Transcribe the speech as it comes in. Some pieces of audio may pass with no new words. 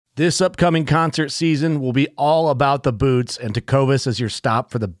This upcoming concert season will be all about the boots, and Tecovas is your stop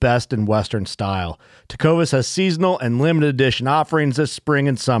for the best in Western style. Tecovas has seasonal and limited edition offerings this spring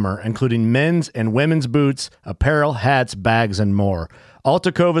and summer, including men's and women's boots, apparel, hats, bags, and more. All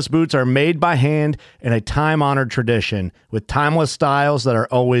Tecovas boots are made by hand in a time-honored tradition with timeless styles that are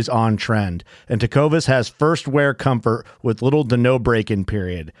always on trend. And Tecovas has first wear comfort with little to no break-in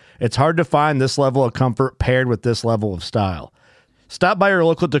period. It's hard to find this level of comfort paired with this level of style. Stop by your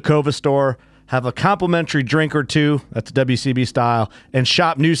local Tecovas store, have a complimentary drink or two, that's WCB style, and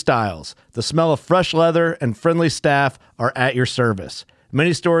shop new styles. The smell of fresh leather and friendly staff are at your service.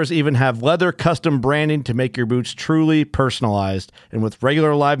 Many stores even have leather custom branding to make your boots truly personalized. And with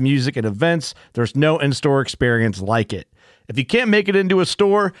regular live music and events, there's no in-store experience like it. If you can't make it into a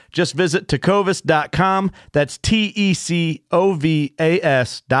store, just visit tecovas.com. That's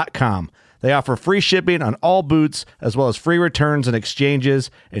TECOVAS.com. They offer free shipping on all boots, as well as free returns and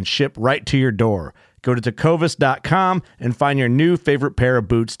exchanges, and ship right to your door. Go to tecovas.com and find your new favorite pair of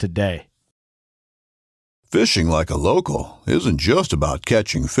boots today. Fishing like a local isn't just about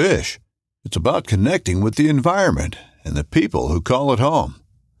catching fish. It's about connecting with the environment and the people who call it home.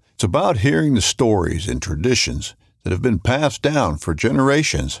 It's about hearing the stories and traditions that have been passed down for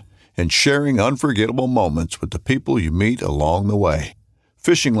generations and sharing unforgettable moments with the people you meet along the way.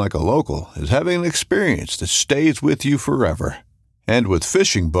 Fishing like a local is having an experience that stays with you forever. And with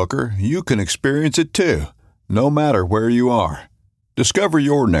Fishing Booker, you can experience it too, no matter where you are. Discover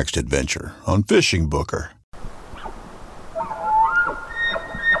your next adventure on Fishing Booker.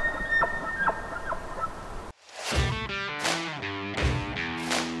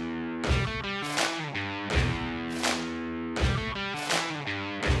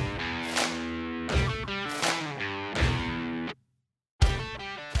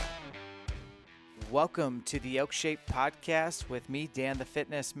 Welcome to the Elk Shape Podcast with me, Dan the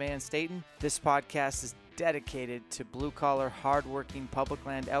Fitness Man Staten. This podcast is dedicated to blue-collar, hard-working public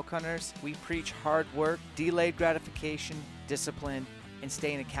land elk hunters. We preach hard work, delayed gratification, discipline, and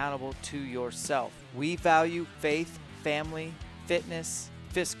staying accountable to yourself. We value faith, family, fitness,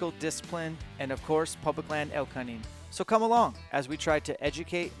 fiscal discipline, and of course, public land elk hunting. So come along as we try to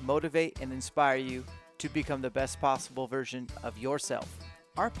educate, motivate, and inspire you to become the best possible version of yourself.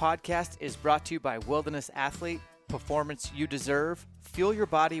 Our podcast is brought to you by Wilderness Athlete, performance you deserve. Fuel your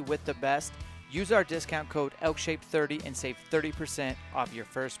body with the best. Use our discount code ELKSHAPE30 and save 30% off your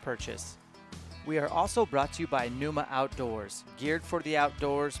first purchase. We are also brought to you by Numa Outdoors, geared for the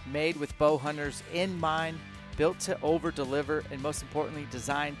outdoors, made with bow hunters in mind, built to over-deliver, and most importantly,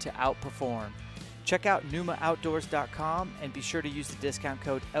 designed to outperform. Check out NumaOutdoors.com and be sure to use the discount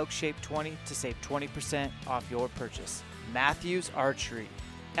code ELKSHAPE20 to save 20% off your purchase. Matthews Archery,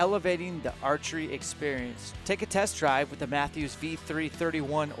 elevating the archery experience. Take a test drive with the Matthews V3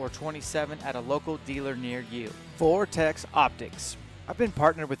 31 or 27 at a local dealer near you. Vortex Optics. I've been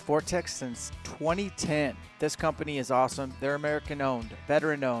partnered with Vortex since 2010. This company is awesome. They're American-owned,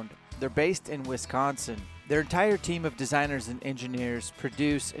 veteran-owned. They're based in Wisconsin. Their entire team of designers and engineers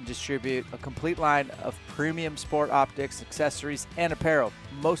produce and distribute a complete line of premium sport optics, accessories, and apparel.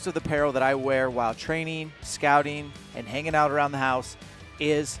 Most of the apparel that I wear while training, scouting, and hanging out around the house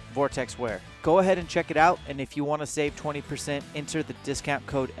is Vortex wear. Go ahead and check it out, and if you want to save 20%, enter the discount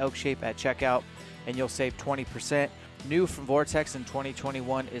code ELKSHAPE at checkout, and you'll save 20%. New from Vortex in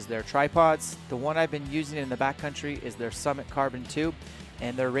 2021 is their tripods. The one I've been using in the backcountry is their Summit Carbon 2.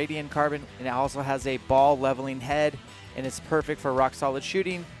 And their Radiant Carbon, and it also has a ball leveling head, and it's perfect for rock solid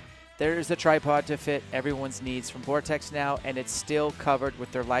shooting. There is a tripod to fit everyone's needs from Vortex now, and it's still covered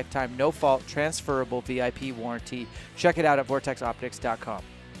with their lifetime no fault transferable VIP warranty. Check it out at vortexoptics.com.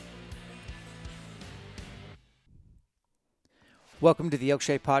 Welcome to the Elk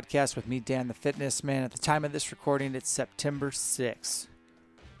Shape Podcast with me, Dan the Fitness Man. At the time of this recording, it's September 6th.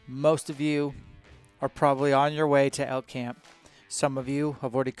 Most of you are probably on your way to elk camp. Some of you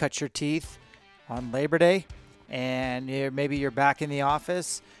have already cut your teeth on Labor Day, and maybe you're back in the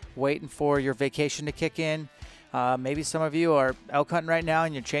office waiting for your vacation to kick in. Maybe some of you are elk hunting right now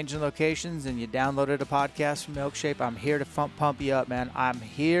and you're changing locations and you downloaded a podcast from Elk Shape. I'm here to pump you up, man. I'm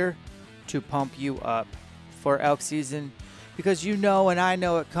here to pump you up for elk season because you know and I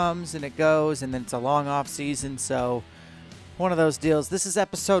know it comes and it goes, and then it's a long off season. So one of those deals. This is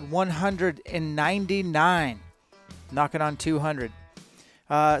episode 199. Knocking on 200.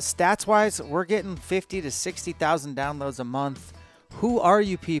 Stats-wise, we're getting 50 to 60,000 downloads a month. Who are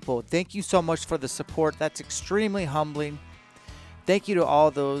you people? Thank you so much for the support. That's extremely humbling. Thank you to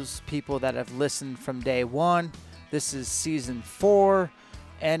all those people that have listened from day one. This is season 4,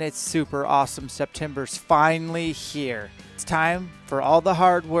 and it's super awesome. September's finally here. It's time for all the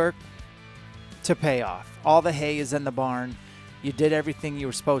hard work to pay off. All the hay is in the barn. You did everything you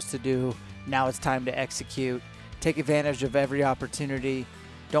were supposed to do. Now it's time to execute. Take advantage of every opportunity.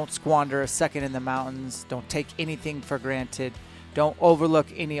 Don't squander a second in the mountains. Don't take anything for granted. Don't overlook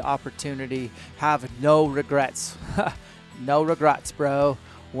any opportunity. Have no regrets. No regrets, bro,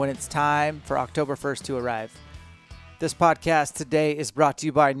 when it's time for October 1st to arrive. This podcast today is brought to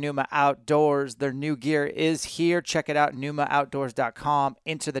you by Numa Outdoors. Their new gear is here. Check it out, numaoutdoors.com.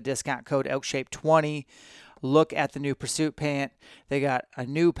 Enter the discount code ELKSHAPE20. Look at the new Pursuit pant. They got a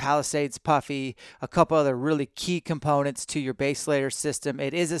new Palisades puffy, a couple other really key components to your base layer system.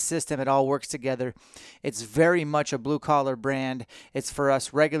 It is a system. It all works together. It's very much a blue-collar brand. It's for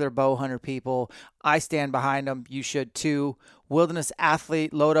us regular bow hunter people. I stand behind them. You should too. Wilderness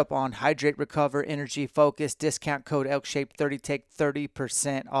Athlete, load up on Hydrate, Recover, Energy, Focus. Discount code ELKSHAPE30. Take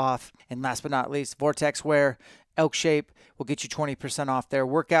 30% off. And last but not least, Vortex Wear. Elk Shape will get you 20% off their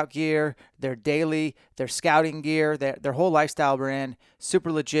workout gear, their daily, their scouting gear, their whole lifestyle brand.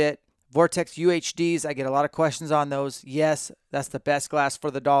 Super legit. Vortex UHDs, I get a lot of questions on those. Yes, that's the best glass for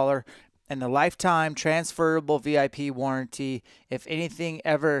the dollar. And the lifetime transferable VIP warranty. If anything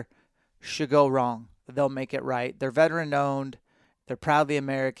ever should go wrong, they'll make it right. They're veteran owned. They're proudly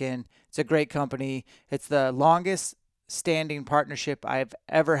American. It's a great company. It's the longest standing partnership I've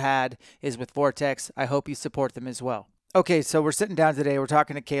ever had is with Vortex. I hope you support them as well. Okay, so we're sitting down today. We're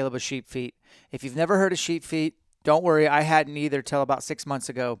talking to Caleb of Sheep Feet. If you've never heard of Sheep Feet, don't worry. I hadn't either till about 6 months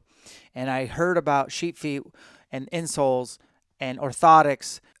ago. And I heard about Sheep Feet and insoles and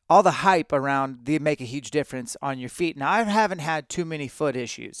orthotics, all the hype around they make a huge difference on your feet. Now, I haven't had too many foot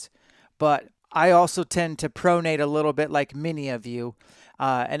issues, but I also tend to pronate a little bit like many of you.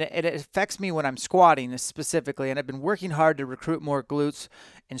 And it affects me when I'm squatting specifically. And I've been working hard to recruit more glutes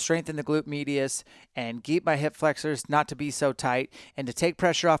and strengthen the glute medius and keep my hip flexors not to be so tight and to take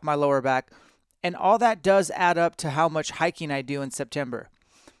pressure off my lower back. And all that does add up to how much hiking I do in September.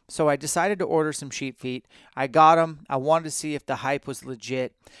 So I decided to order some Sheep Feet. I got them. I wanted to see if the hype was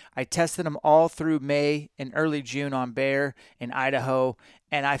legit. I tested them all through May and early June on Bear in Idaho,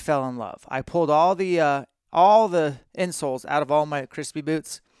 and I fell in love. I pulled all the insoles out of all my Crispy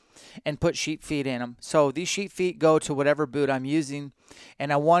boots and put Sheep Feet in them. So these Sheep Feet go to whatever boot I'm using,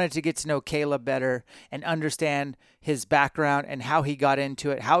 and I wanted to get to know Caleb better and understand his background and how he got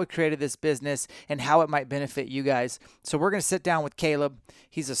into it, how he created this business, and how it might benefit you guys. So we're going to sit down with Caleb.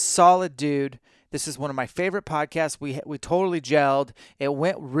 He's a solid dude. This is one of my favorite podcasts. We totally gelled. It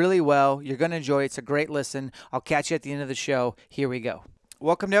went really well. You're going to enjoy it. It's a great listen. I'll catch you at the end of the show. Here we go.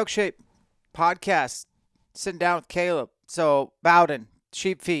 Welcome to Elk Shape Podcast. Sitting down with Caleb. So, Bowden,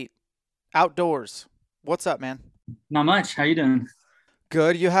 Sheep Feet, outdoors. What's up, man? Not much. How you doing?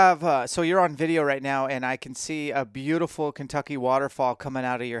 Good. You have, so you're on video right now, and I can see a beautiful Kentucky waterfall coming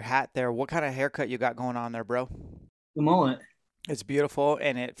out of your hat there. What kind of haircut you got going on there, bro? The mullet. It's beautiful,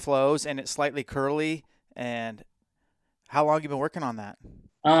 and it flows, and it's slightly curly. And how long have you been working on that?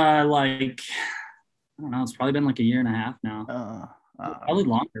 I don't know. It's probably been like a year and a half now. Probably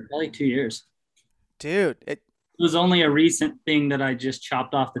longer. Probably 2 years. Dude, it was only a recent thing that I just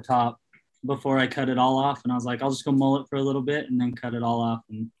chopped off the top before I cut it all off. And I was like, I'll just go mullet for a little bit and then cut it all off.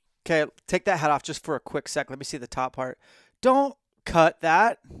 Okay, take that hat off just for a quick sec. Let me see the top part. Don't cut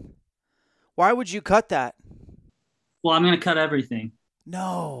that. Why would you cut that? Well, I'm going to cut everything.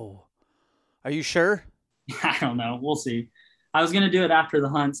 No. Are you sure? I don't know. We'll see. I was going to do it after the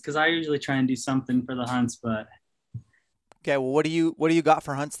hunts because I usually try and do something for the hunts, but. Okay, well, what do you got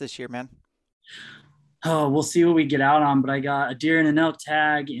for hunts this year, man? Oh, we'll see what we get out on, but I got a deer and an elk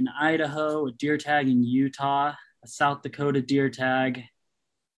tag in Idaho, a deer tag in Utah, a South Dakota deer tag,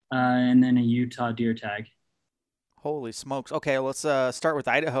 and then a Utah deer tag. Holy smokes. Okay, let's start with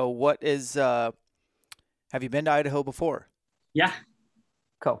Idaho. What is have you been to Idaho before? Yeah.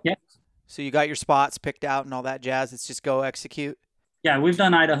 Cool. Yeah. So you got your spots picked out and all that jazz. It's just go execute. Yeah, we've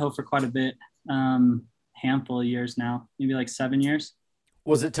done Idaho for quite a bit. Handful of years now, maybe like 7 years.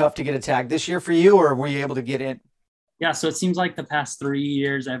 Was it tough to get a tag this year for you, or were you able to get in? Yeah, so it seems like the past 3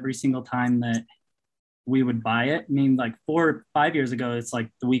 years, every single time that we would buy it, I mean, like 4 or 5 years ago, it's like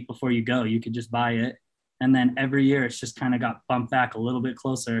the week before you go, you could just buy it. And then every year it's just kind of got bumped back a little bit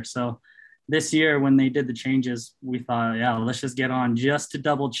closer. So this year when they did the changes, we thought, yeah, let's just get on just to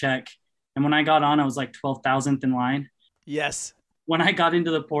double check. And when I got on, I was like 12,000th in line. Yes. When I got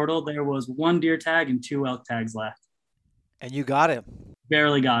into the portal, there was 1 deer tag and 2 elk tags left. And you got it.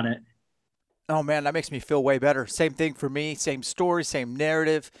 Barely got it. Oh, man, that makes me feel way better. Same thing for me. Same story, same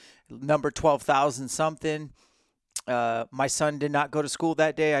narrative. Number 12,000 something. My son did not go to school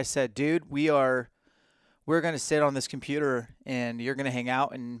that day. I said, dude, we're going to sit on this computer and you're going to hang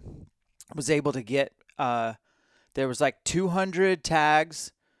out, and was able to get, there was like 200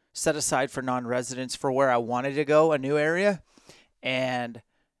 tags set aside for non-residents for where I wanted to go, a new area. And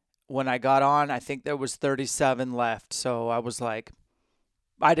when I got on, I think there was 37 left. So I was like,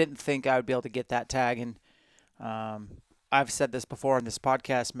 I didn't think I would be able to get that tag. And I've said this before on this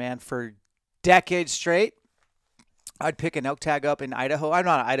podcast, man, for decades straight, I'd pick an elk tag up in Idaho. I'm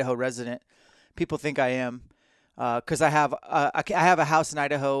not an Idaho resident. People think I am, because I have a house in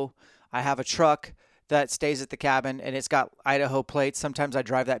Idaho. I have a truck that stays at the cabin, and it's got Idaho plates. Sometimes I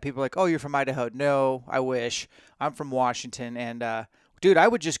drive that. People are like, oh, you're from Idaho. No, I wish. I'm from Washington. And, dude, I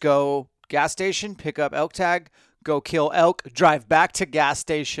would just go gas station, pick up elk tag, go kill elk, drive back to gas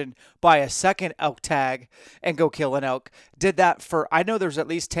station, buy a second elk tag, and go kill an elk. Did that for, I know there's at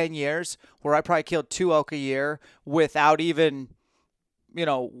least 10 years where I probably killed 2 elk a year without even,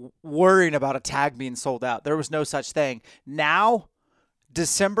 worrying about a tag being sold out. There was no such thing. Now,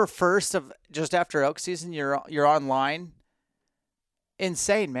 December 1st of just after elk season, you're online.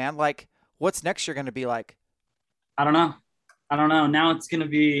 Insane, man. Like, what's next year going to be like? I don't know. Now it's going to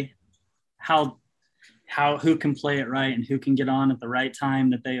be who can play it right and who can get on at the right time,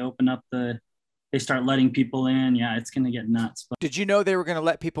 that they open up they start letting people in. Yeah, it's going to get nuts. But did you know they were going to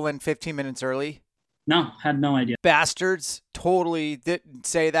let people in 15 minutes early? No, had no idea. Bastards totally didn't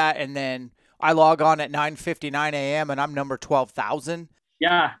say that. And then I log on at 9:59 a.m. and I'm number 12,000.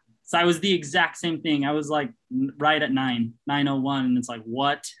 Yeah. So I was the exact same thing. I was like right at 9:01, and it's like,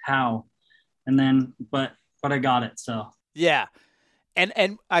 what, how? And then, but I got it. So yeah.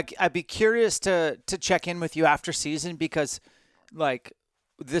 And I'd be curious to check in with you after season, because like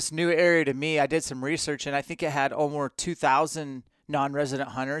this new area to me, I did some research and I think it had over 2,000 non-resident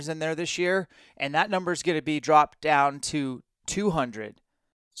hunters in there this year. And that number is going to be dropped down to 200.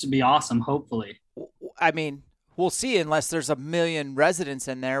 Should be awesome. Hopefully. I mean, we'll see, unless there's a million residents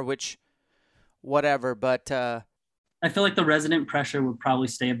in there, which whatever. But I feel like the resident pressure would probably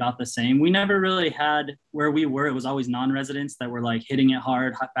stay about the same. We never really had, where we were, it was always non-residents that were like hitting it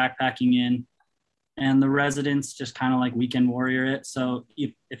hard, backpacking in, and the residents just kind of like weekend warrior it. So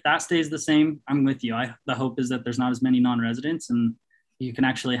if that stays the same, I'm with you. The hope is that there's not as many non-residents and you can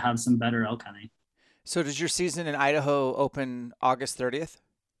actually have some better elk hunting. So does your season in Idaho open August 30th?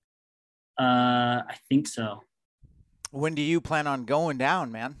 I think so. When do you plan on going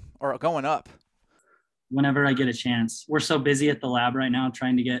down, man, or going up? Whenever I get a chance. We're so busy at the lab right now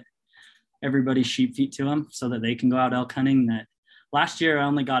trying to get everybody's sheep feet to them so that they can go out elk hunting, that last year I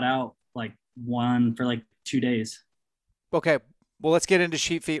only got out like one for like 2 days. Okay. Well, let's get into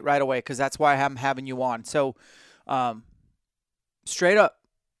sheep feet right away, because that's why I'm having you on. So straight up,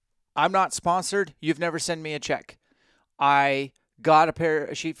 I'm not sponsored. You've never sent me a check. I got a pair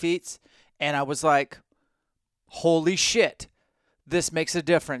of sheep feet and I was like, holy shit, this makes a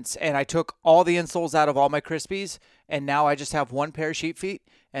difference. And I took all the insoles out of all my Crispies, and now I just have one pair of sheep feet,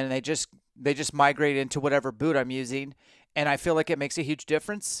 and they just migrate into whatever boot I'm using. And I feel like it makes a huge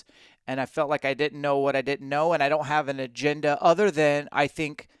difference. And I felt like I didn't know what I didn't know, and I don't have an agenda other than I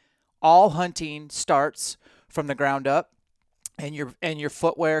think all hunting starts from the ground up, and your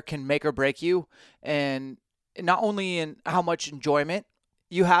footwear can make or break you, and not only in how much enjoyment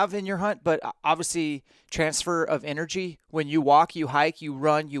you have in your hunt, but obviously transfer of energy. When you walk, you hike, you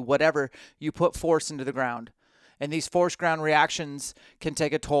run, you whatever, you put force into the ground. And these force ground reactions can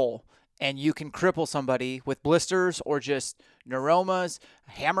take a toll. And you can cripple somebody with blisters or just neuromas,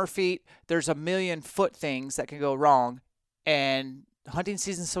 hammer feet. There's a million foot things that can go wrong. And hunting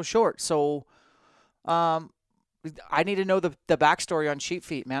season's so short. So I need to know the backstory on sheep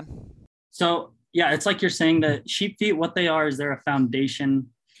feet, man. So yeah, it's like you're saying that sheep feet, what they are is they're a foundational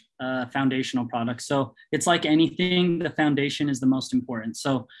product. So it's like anything, the foundation is the most important.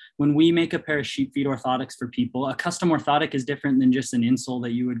 So when we make a pair of sheep feet orthotics for people, a custom orthotic is different than just an insole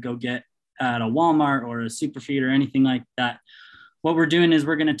that you would go get at a Walmart or a Superfeet or anything like that. What we're doing is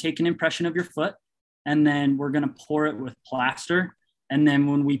we're going to take an impression of your foot, and then we're going to pour it with plaster. And then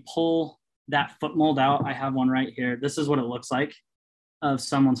when we pull that foot mold out, I have one right here. This is what it looks like of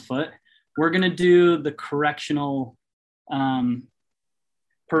someone's foot. We're going to do the correctional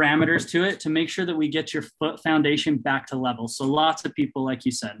parameters to it to make sure that we get your foot foundation back to level. So lots of people, like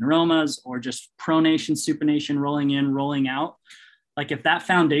you said, neuromas or just pronation, supination, rolling in, rolling out. Like if that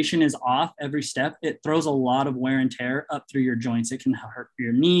foundation is off every step, it throws a lot of wear and tear up through your joints. It can hurt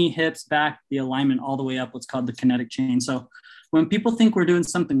your knee, hips, back, the alignment all the way up, what's called the kinetic chain. So when people think we're doing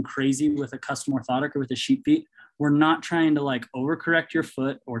something crazy with a custom orthotic or with a sheep feet, we're not trying to like overcorrect your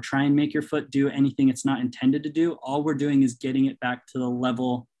foot or try and make your foot do anything it's not intended to do. All we're doing is getting it back to the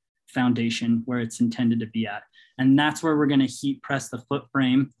level foundation where it's intended to be at. And that's where we're going to heat press the foot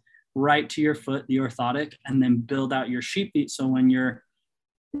frame right to your foot, the orthotic, and then build out your sheep feet. So when you're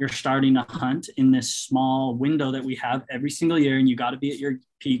starting to hunt in this small window that we have every single year, and you got to be at your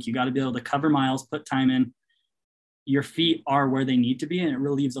peak, you got to be able to cover miles, put time in, your feet are where they need to be. And it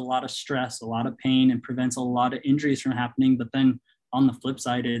relieves a lot of stress, a lot of pain, and prevents a lot of injuries from happening. But then on the flip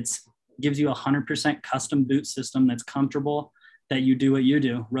side, gives you 100% custom boot system that's comfortable, that you do what you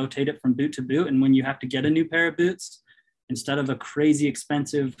do, rotate it from boot to boot. And when you have to get a new pair of boots, instead of a crazy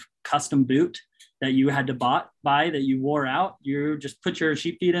expensive custom boot that you had to buy that you wore out, you just put your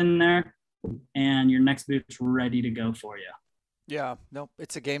sheep feet in there and your next boot's ready to go for you. Yeah, no,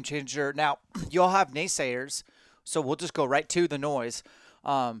 it's a game changer. Now, you'll have naysayers, so we'll just go right to the noise.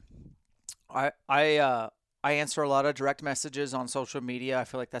 I answer a lot of direct messages on social media. I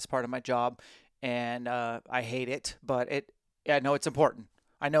feel like that's part of my job, and I hate it, but I know it's important.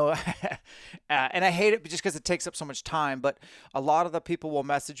 I know, and I hate it just because it takes up so much time. But a lot of the people will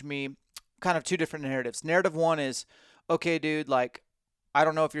message me kind of two different narratives. Narrative one is, okay, dude, like, I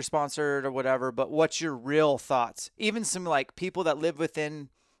don't know if you're sponsored or whatever, but what's your real thoughts? Even some like people that live within,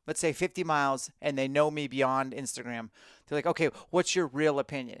 let's say 50 miles and they know me beyond Instagram. They're like, okay, what's your real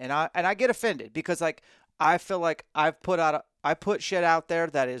opinion? And I get offended because like, I feel like I put shit out there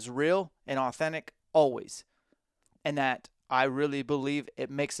that is real and authentic always. And that I really believe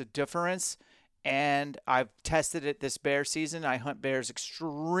it makes a difference. And I've tested it this bear season. I hunt bears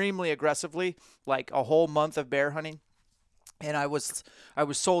extremely aggressively, like a whole month of bear hunting. And I was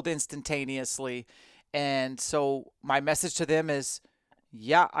sold instantaneously. And so my message to them is,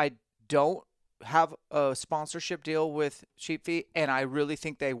 yeah, I don't have a sponsorship deal with Sheep Feet, and I really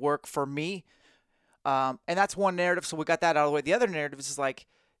think they work for me. And that's one narrative. So we got that out of the way. The other narrative is like,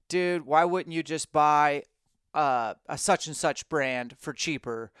 dude, why wouldn't you just buy a such and such brand for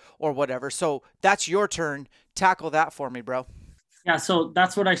cheaper or whatever? So that's your turn. Tackle that for me, bro. Yeah, so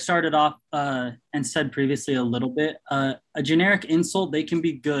that's what I started off and said previously a little bit. A generic insole, they can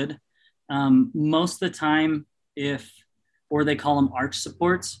be good. Most of the time, or they call them arch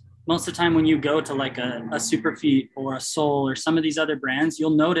supports, most of the time when you go to like a Superfeet or a Sole or some of these other brands, you'll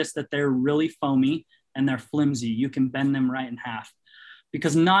notice that they're really foamy and they're flimsy. You can bend them right in half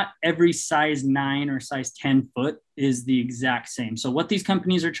because not every size 9 or size 10 foot is the exact same. So what these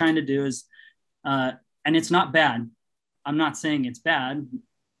companies are trying to do is, and it's not bad. I'm not saying it's bad.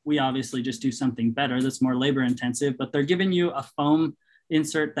 We obviously just do something better that's more labor intensive, but they're giving you a foam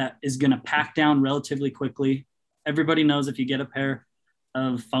insert that is going to pack down relatively quickly. Everybody knows if you get a pair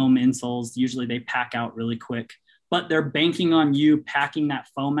of foam insoles, usually they pack out really quick, but they're banking on you packing that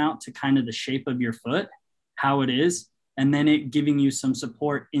foam out to kind of the shape of your foot, how it is, and then it giving you some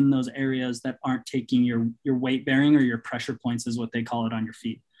support in those areas that aren't taking your weight bearing, or your pressure points is what they call it on your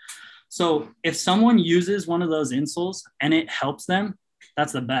feet. So if someone uses one of those insoles and it helps them,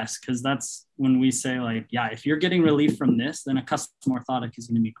 that's the best, because that's when we say like, yeah, if you're getting relief from this, then a custom orthotic is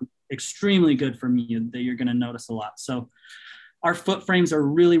going to be extremely good for you, that you're going to notice a lot. So our foot frames are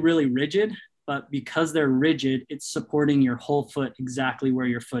really, really rigid, but because they're rigid, it's supporting your whole foot exactly where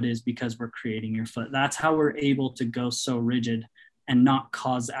your foot is, because we're creating your foot. That's how we're able to go so rigid and not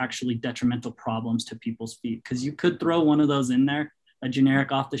cause actually detrimental problems to people's feet. Because you could throw one of those in there, a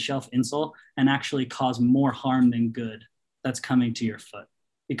generic off-the-shelf insole, and actually cause more harm than good that's coming to your foot,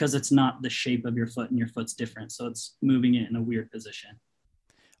 because it's not the shape of your foot and your foot's different. So it's moving it in a weird position.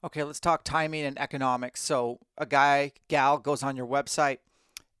 Okay, let's talk timing and economics. So a gal goes on your website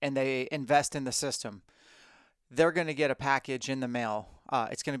and they invest in the system. They're going to get a package in the mail.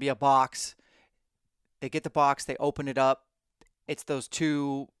 It's going to be a box. They get the box, they open it up. It's those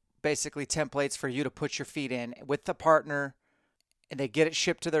two basically templates for you to put your feet in with the partner, and they get it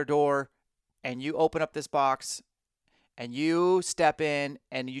shipped to their door, and you open up this box and you step in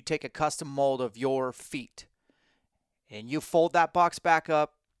and you take a custom mold of your feet and you fold that box back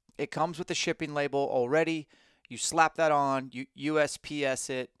up. It comes with the shipping label already. You slap that on, you USPS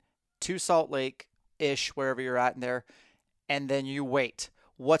it to Salt Lake-ish, wherever you're at in there, and then you wait.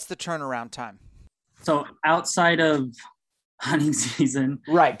 What's the turnaround time? So outside of hunting season,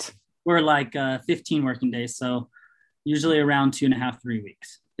 right, we're like 15 working days. So usually around 2.5, 3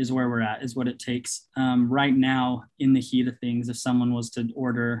 weeks is where we're at, is what it takes. Right now, in the heat of things, if someone was to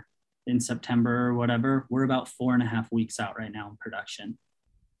order in September or whatever, we're about 4.5 weeks out right now in production.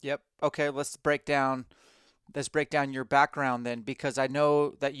 Yep. Okay, let's break down your background then, because I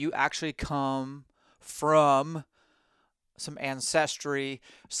know that you actually come from some ancestry,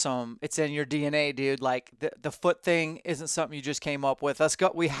 it's in your DNA, dude. Like the foot thing isn't something you just came up with. Let's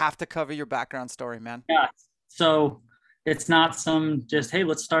go. We have to cover your background story, man. Yeah. So it's not some just, hey,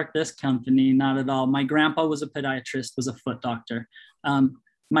 let's start this company. Not at all. My grandpa was a podiatrist, was a foot doctor.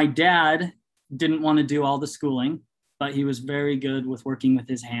 My dad didn't want to do all the schooling, but he was very good with working with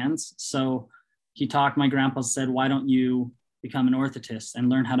his hands. So my grandpa said, why don't you become an orthotist and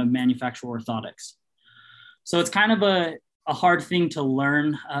learn how to manufacture orthotics? So it's kind of a hard thing to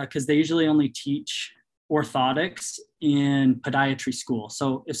learn because they usually only teach orthotics in podiatry school.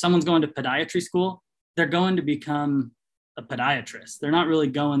 So if someone's going to podiatry school, they're going to become a podiatrist. They're not really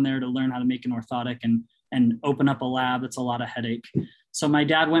going there to learn how to make an orthotic and open up a lab. It's a lot of headache. So my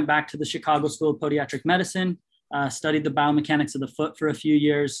dad went back to the Chicago School of Podiatric Medicine, studied the biomechanics of the foot for a few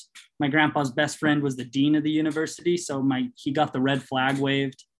years. My grandpa's best friend was the dean of the university. So he got the red flag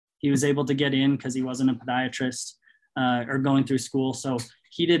waved. He was able to get in because he wasn't a podiatrist or going through school. So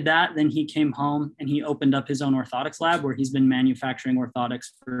he did that. Then he came home and he opened up his own orthotics lab where he's been manufacturing orthotics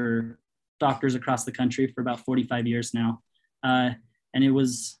for doctors across the country for about 45 years now. And it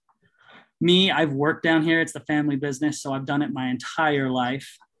was me. I've worked down here. It's the family business. So I've done it my entire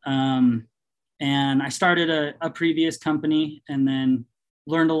life. And I started a previous company and then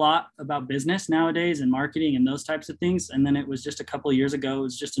learned a lot about business nowadays and marketing and those types of things. And then it was just a couple of years ago, it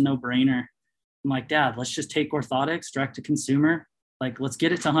was just a no-brainer. I'm like, Dad, let's just take orthotics direct to consumer. Like, let's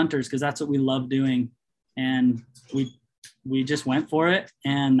get it to hunters because that's what we love doing. And we just went for it.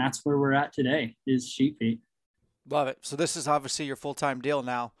 And that's where we're at today is Sheep Feet. Love it. So this is obviously your full-time deal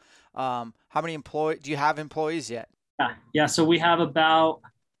now. How many do you have employees yet? Yeah. So we have about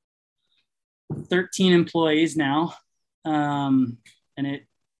 13 employees now. And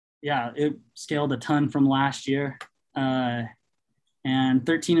it scaled a ton from last year, and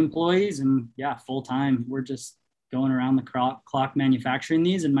 13 employees and full time. We're just going around the clock manufacturing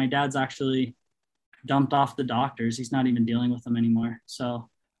these. And my dad's actually dumped off the doctors. He's not even dealing with them anymore. So,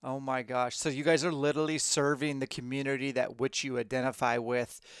 oh my gosh. So you guys are literally serving the community that which you identify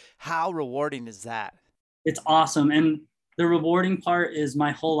with. How rewarding is that? It's awesome. And the rewarding part is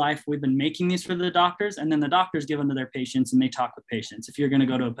my whole life we've been making these for the doctors, and then the doctors give them to their patients and they talk with patients. If you're going to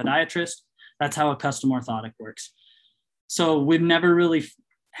go to a podiatrist, that's how a custom orthotic works. So we've never really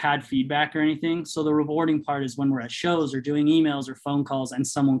had feedback or anything. So the rewarding part is when we're at shows or doing emails or phone calls and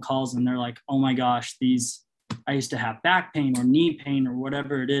someone calls and they're like, oh my gosh, I used to have back pain or knee pain or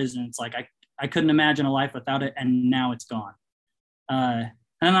whatever it is. And it's like, I couldn't imagine a life without it. And now it's gone.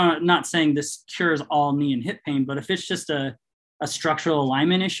 And I'm not saying this cures all knee and hip pain, but if it's just a structural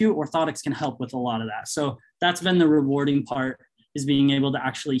alignment issue, orthotics can help with a lot of that. So that's been the rewarding part, is being able to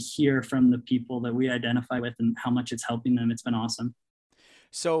actually hear from the people that we identify with and how much it's helping them. It's been awesome.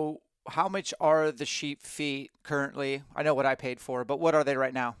 So how much are the Sheep Feet currently? I know what I paid for, but what are they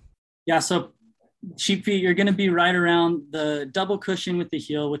right now? Yeah. So Sheep Feet, you're going to be right around the double cushion with the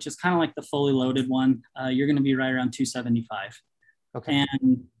heel, which is kind of like the fully loaded one. You're going to be right around $275. Okay.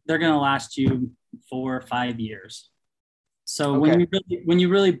 And they're going to last you 4 or 5 years. So when you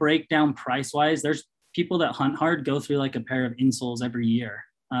really break down price wise, there's people that hunt hard go through like a pair of insoles every year.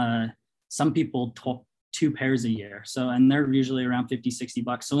 Some people 2 pairs a year. So, and they're usually around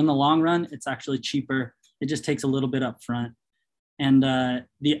 $50-$60. So in the long run, it's actually cheaper. It just takes a little bit up front. And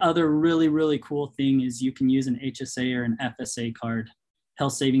the other really, really cool thing is you can use an HSA or an FSA card,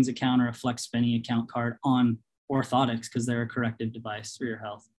 health savings account, or a flex spending account card on orthotics because they're a corrective device for your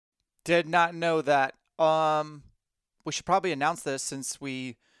health. Did not know that. We should probably announce this since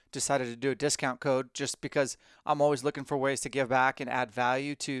we decided to do a discount code, just because I'm always looking for ways to give back and add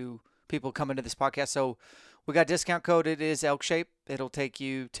value to people coming to this podcast. So we got a discount code. It is Elk Shape. It'll take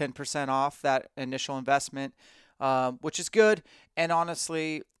you 10% off that initial investment, which is good. And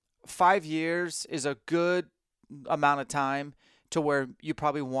honestly, 5 years is a good amount of time to where you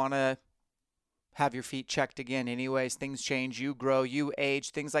probably want to have your feet checked again anyways. Things change, you grow, you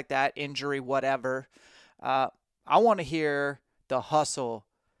age, things like that, injury, whatever. I want to hear the hustle.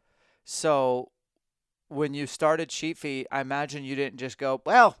 So when you started Sheep Feet, I imagine you didn't just go,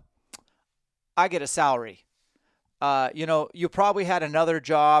 well, I get a salary. You probably had another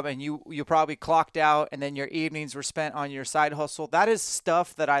job and you probably clocked out, and then your evenings were spent on your side hustle. That is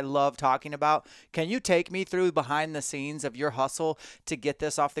stuff that I love talking about. Can you take me through behind the scenes of your hustle to get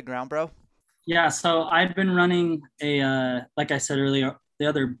this off the ground, bro? Yeah. So I've been running like I said earlier, the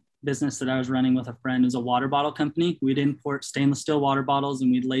other business that I was running with a friend is a water bottle company. We'd import stainless steel water bottles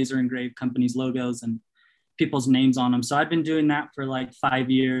and we'd laser engrave companies' logos and people's names on them. So I've been doing that for like 5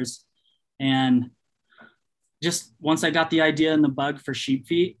 years. And just once I got the idea and the bug for Sheep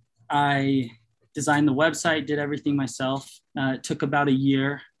Feet, I designed the website, did everything myself. It took about a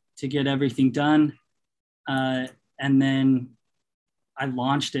year to get everything done. And then I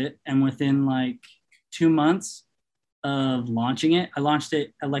launched it. And within like 2 months of launching it, I launched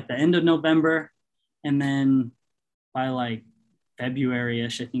it at like the end of November. And then by like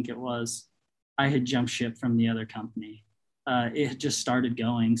February-ish, I think it was, I had jumped ship from the other company. It had just started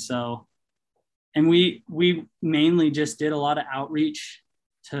going. So, and we mainly just did a lot of outreach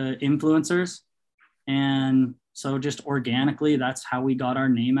to influencers. And so just organically, that's how we got our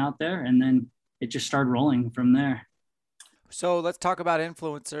name out there. And then it just started rolling from there. So let's talk about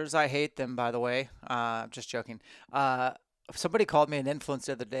influencers. I hate them, by the way. Just joking. Somebody called me an influencer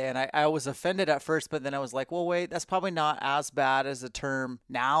the other day, and I was offended at first, but then I was like, well, wait, that's probably not as bad as a term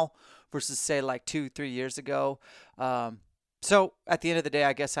now versus, say, like 2-3 years ago. So at the end of the day,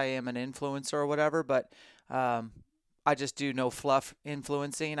 I guess I am an influencer or whatever, but I just do no fluff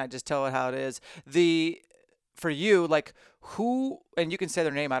influencing. I just tell it how it is. For you, like who, and you can say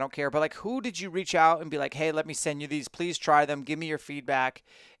their name, I don't care, but like who did you reach out and be like, hey, let me send you these, please try them, give me your feedback,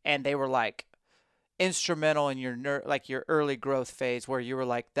 and they were like instrumental in your your early growth phase where you were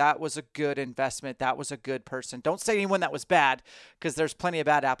like, that was a good investment, that was a good person? Don't say anyone that was bad, because there's plenty of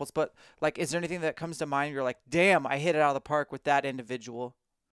bad apples, but like, is there anything that comes to mind you're like, damn, I hit it out of the park with that individual?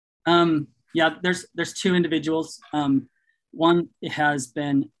 Yeah, there's two individuals. One has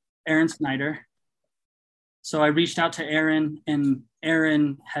been Aaron Snyder. So I reached out to Aaron, and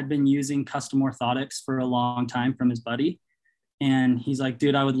Aaron had been using Custom Orthotics for a long time from his buddy. And he's like,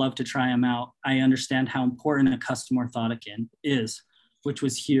 dude, I would love to try them out. I understand how important a custom orthotic is, which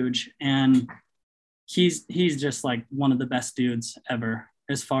was huge. And he's just like one of the best dudes ever,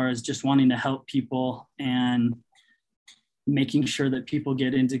 as far as just wanting to help people and making sure that people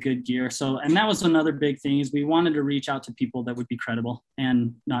get into good gear. So, and that was another big thing, is we wanted to reach out to people that would be credible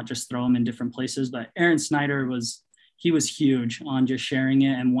and not just throw them in different places. But Aaron Snyder was huge on just sharing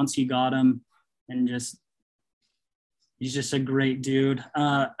it. And once he got him, and he's just a great dude.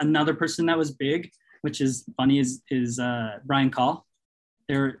 Another person that was big, which is funny, is Brian Call.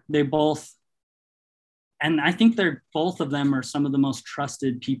 They both, and I think both of them are some of the most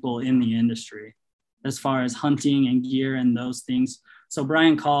trusted people in the industry as far as hunting and gear and those things. So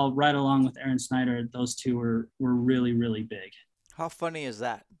Brian Call, right along with Aaron Snyder, those two were really, really big. How funny is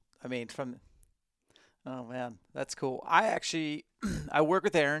that? I mean, oh man, that's cool. I work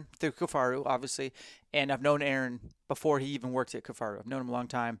with Aaron through Kifaru, obviously, and I've known Aaron before he even worked at Kifaru. I've known him a long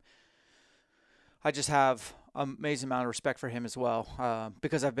time. I just have an amazing amount of respect for him as well,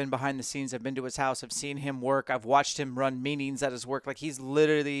 because I've been behind the scenes. I've been to his house. I've seen him work. I've watched him run meetings at his work. Like, he's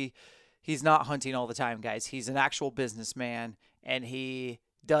not hunting all the time, guys. He's an actual businessman, and he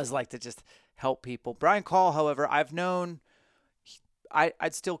does like to just help people. Brian Call, however, I've known.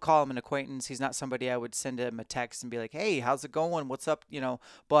 I'd still call him an acquaintance. He's not somebody I would send him a text and be like, hey, how's it going? What's up?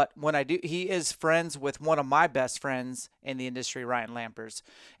 But when I do, he is friends with one of my best friends in the industry, Ryan Lampers.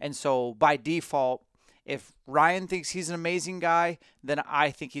 And so by default, if Ryan thinks he's an amazing guy, then I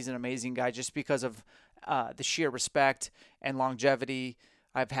think he's an amazing guy, just because of the sheer respect and longevity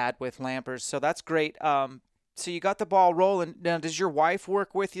I've had with Lampers. So that's great. So you got the ball rolling. Now, does your wife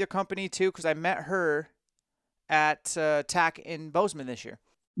work with your company too? Because I met her at TAC in Bozeman this year.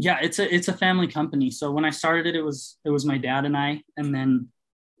 Yeah, it's a family company. So when I started it was my dad and I, and then,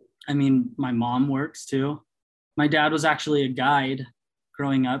 I mean, my mom works too. My dad was actually a guide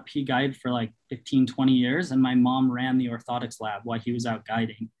growing up. He guided for like 15, 20 years, and my mom ran the orthotics lab while he was out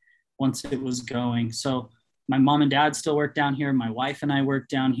guiding once it was going. So my mom and dad still work down here. My wife and I work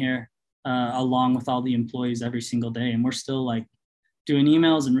down here, along with all the employees every single day. And we're still like doing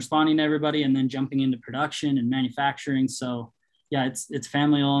emails and responding to everybody, and then jumping into production and manufacturing. So yeah, it's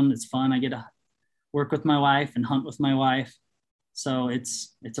family owned. It's fun. I get to work with my wife and hunt with my wife. So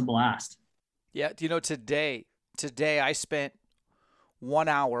it's a blast. Yeah. Do you know, today I spent 1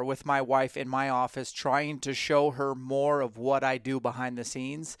 hour with my wife in my office trying to show her more of what I do behind the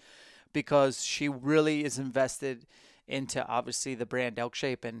scenes, because she really is invested into, obviously, the brand Elk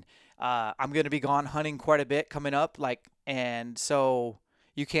Shape. And I'm going to be gone hunting quite a bit coming up. And so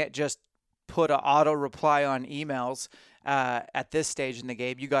you can't just put an auto reply on emails at this stage in the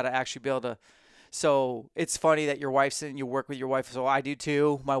game. You got to actually be able to. So it's funny that your wife's in, you work with your wife. So I do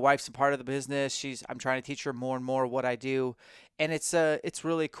too. My wife's a part of the business. I'm trying to teach her more and more what I do. And it's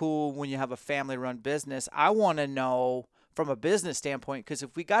really cool when you have a family run business. I want to know from a business standpoint, because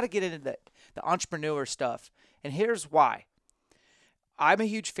if we got to get into the entrepreneur stuff, and here's why. I'm a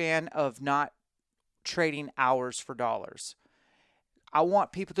huge fan of not trading hours for dollars. I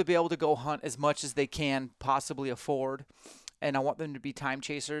want people to be able to go hunt as much as they can possibly afford. and I want them to be time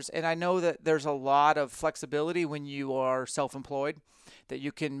chasers. And I know that there's a lot of flexibility when you are self-employed, that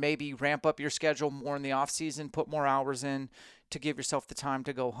you can maybe ramp up your schedule more in the off season, put more hours in to give yourself the time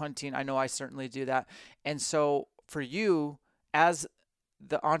to go hunting. I know I certainly do that. And so for you, as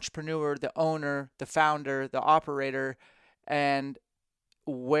the entrepreneur, the owner, the founder, the operator, and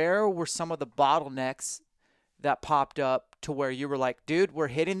where were some of the bottlenecks that popped up to where you were like, dude, we're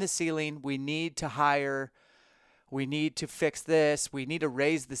hitting the ceiling. We need to hire. We need to fix this. We need to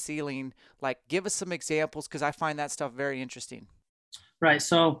raise the ceiling. Like, give us some examples, because I find that stuff very interesting. Right.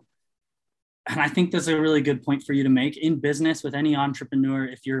 So, and I think that's a really good point for you to make in business with any entrepreneur.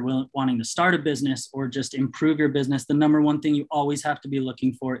 If you're wanting to start a business or just improve your business, the number one thing you always have to be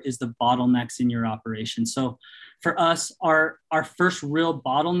looking for is the bottlenecks in your operation. So for us, our first real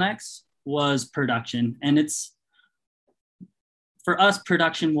bottlenecks was production. And for us,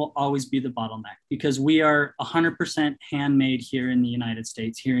 production will always be the bottleneck because we are 100% handmade here in the United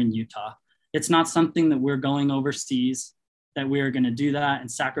States, here in Utah. It's not something that we're going overseas, that we are going to do that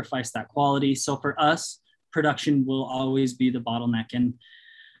and sacrifice that quality. So for us, production will always be the bottleneck. And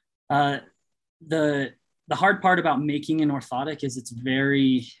the hard part about making an orthotic is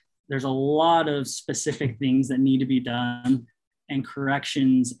there's a lot of specific things that need to be done and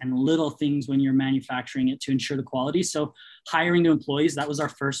corrections and little things when you're manufacturing it to ensure the quality. So hiring new employees, that was our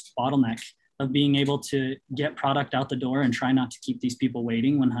first bottleneck of being able to get product out the door and try not to keep these people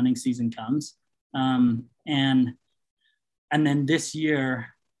waiting when hunting season comes. And then this year,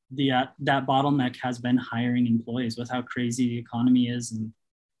 that bottleneck has been hiring employees. With how crazy the economy is and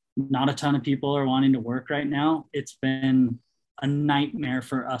not a ton of people are wanting to work right now, it's been a nightmare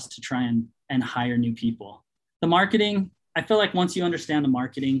for us to try and hire new people. The marketing, I feel like once you understand the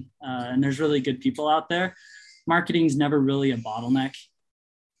marketing, and there's really good people out there, marketing is never really a bottleneck.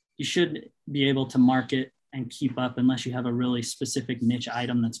 You should be able to market and keep up unless you have a really specific niche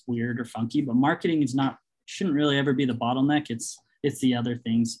item that's weird or funky, but marketing shouldn't really ever be the bottleneck. It's the other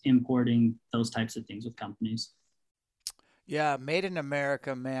things, importing those types of things with companies. Yeah, made in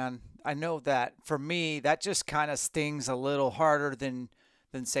America, man. I know that for me, that just kind of stings a little harder than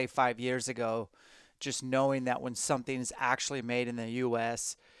say 5 years ago. Just knowing that when something is actually made in the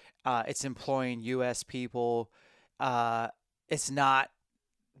U.S., it's employing U.S. people. It's not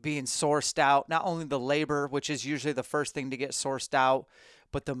being sourced out, not only the labor, which is usually the first thing to get sourced out,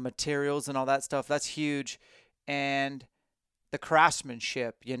 but the materials and all that stuff, that's huge. And the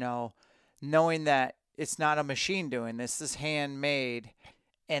craftsmanship, knowing that it's not a machine doing this, this is handmade.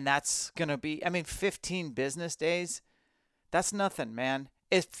 And that's going to be, 15 business days, that's nothing, man.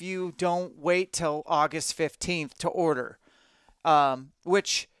 If you don't wait till August 15th to order,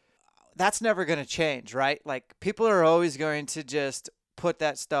 which that's never going to change, right? Like, people are always going to just put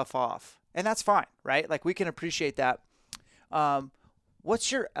that stuff off, and that's fine, right? Like, we can appreciate that.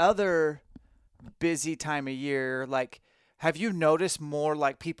 What's your other busy time of year? Like, have you noticed more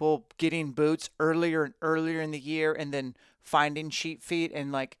like people getting boots earlier and earlier in the year and then finding sheep feet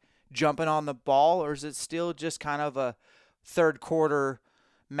and like jumping on the ball? Or is it still just kind of a third quarter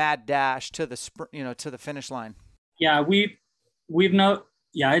mad dash to the to the finish line? Yeah,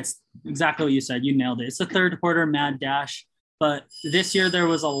 it's exactly what you said. You nailed it. It's a third quarter mad dash. But this year there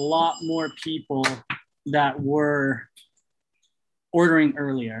was a lot more people that were ordering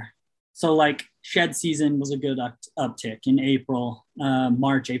earlier. So like shed season was a good uptick in April,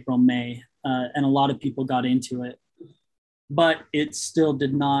 March, April, May, and a lot of people got into it. But it still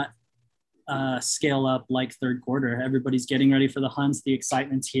did not scale up like third quarter. Everybody's getting ready for the hunts. The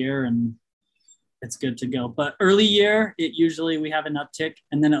excitement's here and it's good to go. But early year, we have an uptick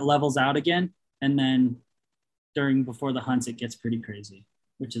and then it levels out again. And then before the hunts, it gets pretty crazy,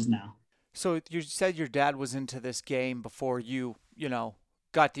 which is now. So you said your dad was into this game before you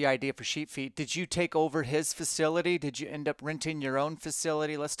got the idea for Sheep Feet. Did you take over his facility? Did you end up renting your own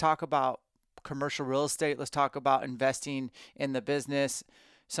facility? Let's talk about commercial real estate. Let's talk about investing in the business,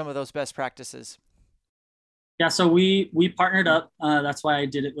 some of those best practices. Yeah, so we partnered up. That's why I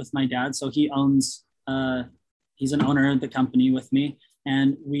did it with my dad. So he owns, he's an owner of the company with me.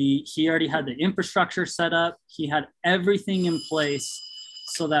 And he already had the infrastructure set up. He had everything in place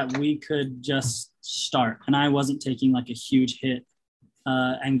so that we could just start. And I wasn't taking like a huge hit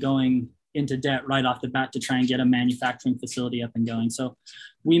and going into debt right off the bat to try and get a manufacturing facility up and going. So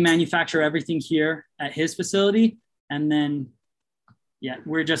we manufacture everything here at his facility. And then,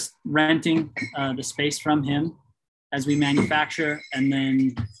 we're just renting the space from him as we manufacture. And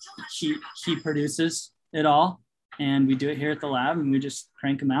then he produces it all. And we do it here at the lab and we just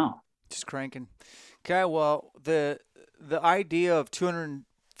crank them out. Just cranking. Okay. Well, the idea of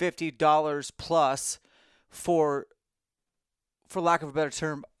 $250 plus for for lack of a better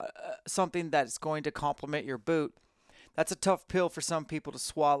term, something that's going to complement your boot, that's a tough pill for some people to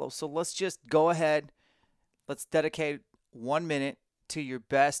swallow. So let's just go ahead. Let's dedicate 1 minute to your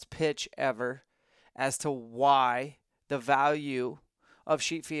best pitch ever as to why the value of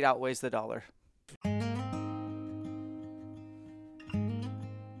Sheep Feet outweighs the dollar.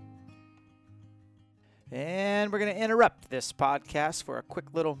 And we're going to interrupt this podcast for a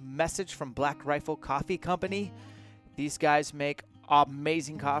quick little message from Black Rifle Coffee Company. These guys make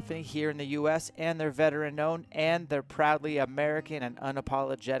amazing coffee here in the U.S., and they're veteran-owned, and they're proudly American and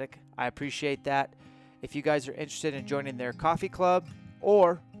unapologetic. I appreciate that. If you guys are interested in joining their coffee club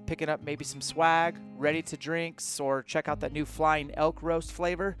or picking up maybe some swag, ready to drinks, or check out that new Flying Elk Roast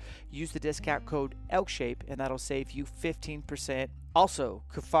flavor, use the discount code ELKSHAPE, and that'll save you 15%. Also,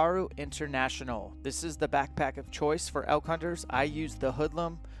 Kifaru International. This is the backpack of choice for elk hunters. I use the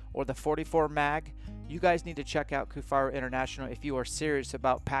Hoodlum or the 44 mag. You guys need to check out Kifaru International if you are serious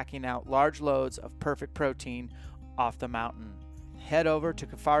about packing out large loads of perfect protein off the mountain. Head over to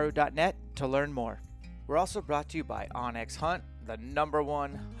kifaru.net to learn more. We're also brought to you by onX Hunt, the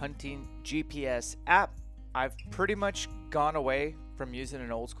 #1 hunting GPS app. I've pretty much gone away from using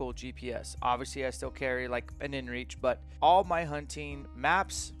an old school GPS. Obviously, I still carry like an InReach, but all my hunting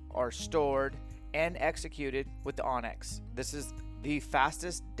maps are stored and executed with the onX. This is the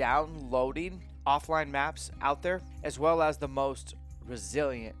fastest downloading offline maps out there, as well as the most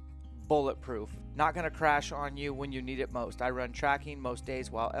resilient, bulletproof, not going to crash on you when you need it most. I run tracking most days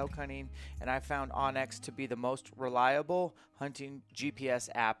while elk hunting, and I found onX to be the most reliable hunting GPS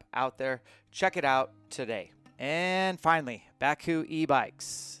app out there. Check it out today. And finally, Bakcou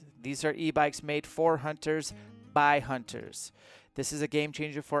e-bikes. These are e-bikes made for hunters by hunters. This is a game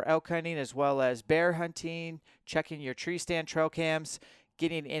changer for elk hunting as well as bear hunting, checking your tree stand trail cams,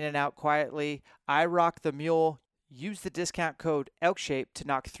 getting in and out quietly. I rock the mule. Use the discount code ELKSHAPE to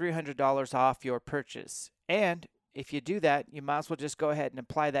knock $300 off your purchase. And if you do that, you might as well just go ahead and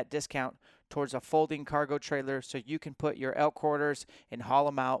apply that discount towards a folding cargo trailer so you can put your elk quarters and haul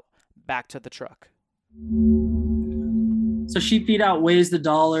them out back to the truck. So Sheep Feet outweighs the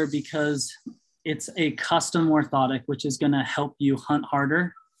dollar because it's a custom orthotic, which is going to help you hunt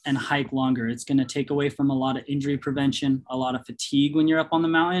harder and hike longer. It's going to take away from a lot of injury prevention, a lot of fatigue when you're up on the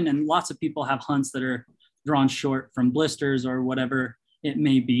mountain. And lots of people have hunts that are drawn short from blisters or whatever it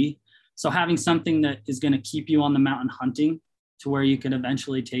may be. So having something that is going to keep you on the mountain hunting to where you can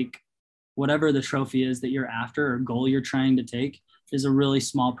eventually take whatever the trophy is that you're after or goal you're trying to take is a really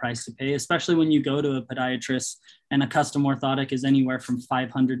small price to pay, especially when you go to a podiatrist and a custom orthotic is anywhere from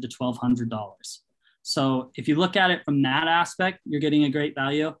 $500 to $1,200. So if you look at it from that aspect, you're getting a great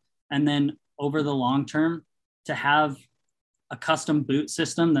value. And then over the long term, to have a custom boot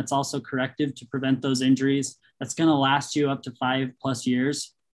system that's also corrective to prevent those injuries, that's going to last you up to 5+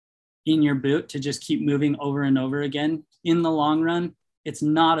 years in your boot to just keep moving over and over again. In the long run, it's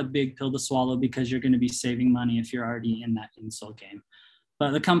not a big pill to swallow because you're going to be saving money if you're already in that insole game.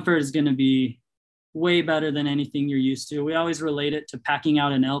 But the comfort is going to be way better than anything you're used to. We always relate it to packing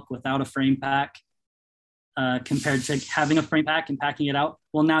out an elk without a frame pack compared to having a frame pack and packing it out.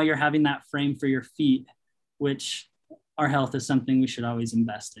 Well, now you're having that frame for your feet, which our health is something we should always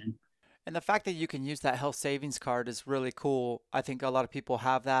invest in. And the fact that you can use that health savings card is really cool. I think a lot of people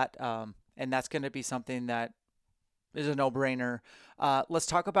have that, and that's going to be something that is a no-brainer. Let's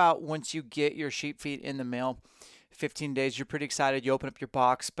talk about once you get your Sheep Feet in the mail, 15 days, you're pretty excited. You open up your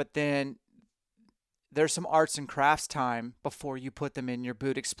box, but then there's some arts and crafts time before you put them in your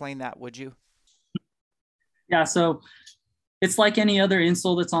boot. Explain that, would you? Yeah, so it's like any other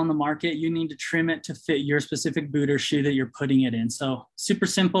insole that's on the market. You need to trim it to fit your specific boot or shoe that you're putting it in. So super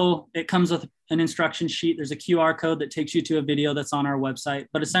simple. It comes with an instruction sheet. There's a QR code that takes you to a video that's on our website.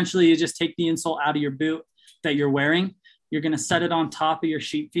 But essentially, you just take the insole out of your boot that you're wearing. You're going to set it on top of your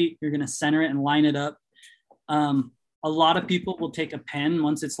Sheep Feet. You're going to center it and line it up. A lot of people will take a pen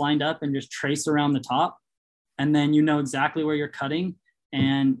once it's lined up and just trace around the top. And then you know exactly where you're cutting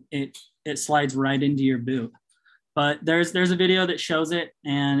and it slides right into your boot. But there's a video that shows it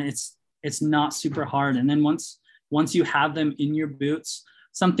and it's not super hard. And then once you have them in your boots,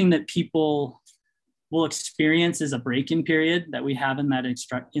 something that people will experience is a break-in period that we have in that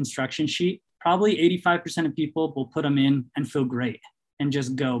instruction sheet. Probably 85% of people will put them in and feel great and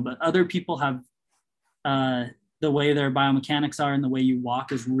just go. But other people have the way their biomechanics are and the way you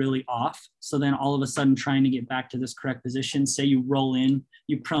walk is really off. So then all of a sudden trying to get back to this correct position, say you roll in,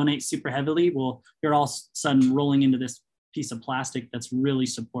 you pronate super heavily, well, you're all of a sudden rolling into this piece of plastic that's really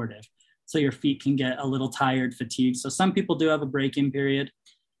supportive. So your feet can get a little tired, fatigued. So some people do have a break-in period,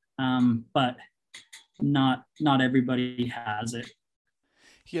 but not everybody has it.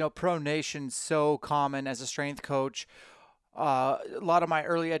 Pronation's so common as a strength coach. A lot of my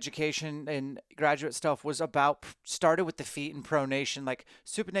early education and graduate stuff was started with the feet and pronation. Like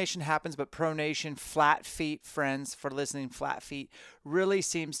supination happens, but pronation, flat feet, friends for listening, flat feet really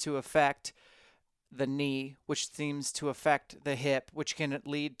seems to affect the knee, which seems to affect the hip, which can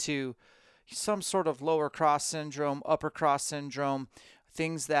lead to some sort of lower cross syndrome, upper cross syndrome,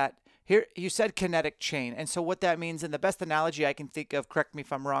 things that here you said kinetic chain. And so what that means, and the best analogy I can think of, correct me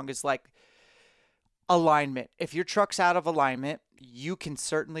if I'm wrong, is like alignment. If your truck's out of alignment, you can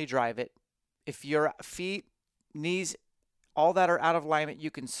certainly drive it. If your feet, knees, all that are out of alignment,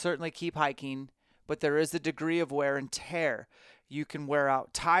 you can certainly keep hiking, but there is a degree of wear and tear. You can wear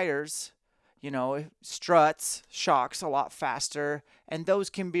out tires, struts, shocks a lot faster, and those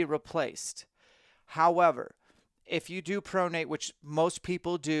can be replaced. However, if you do pronate, which most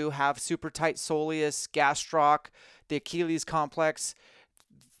people do, have super tight soleus, gastroc, the Achilles complex,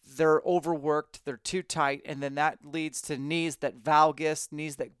 they're overworked, they're too tight, and then that leads to knees that valgus,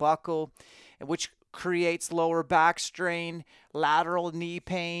 knees that buckle, which creates lower back strain, lateral knee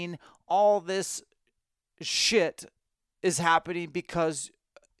pain. All this shit is happening because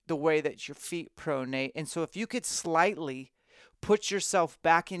the way that your feet pronate. And so if you could slightly put yourself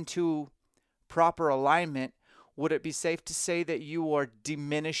back into proper alignment, would it be safe to say that you are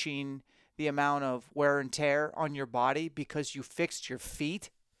diminishing the amount of wear and tear on your body because you fixed your feet?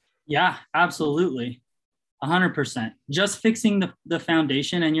 Yeah, absolutely. 100%. Just fixing the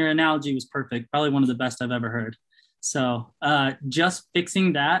foundation, and your analogy was perfect. Probably one of the best I've ever heard. So just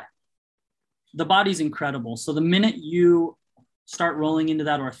fixing that, the body's incredible. So the minute you start rolling into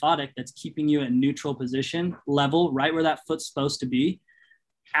that orthotic that's keeping you at neutral position, level, right where that foot's supposed to be,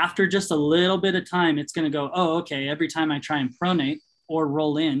 after just a little bit of time, it's going to go, oh, okay, every time I try and pronate or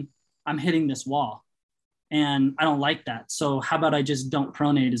roll in, I'm hitting this wall. And I don't like that. So how about I just don't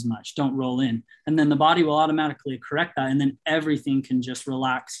pronate as much, don't roll in. And then the body will automatically correct that. And then everything can just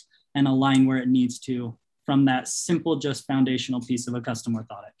relax and align where it needs to from that simple, just foundational piece of a custom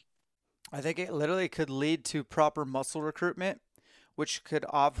orthotic. I think it literally could lead to proper muscle recruitment, which could,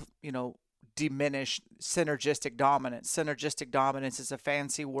 diminish synergistic dominance. Synergistic dominance is a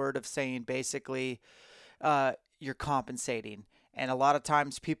fancy word of saying basically you're compensating. And a lot of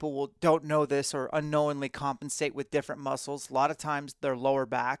times people don't know this or unknowingly compensate with different muscles. A lot of times their lower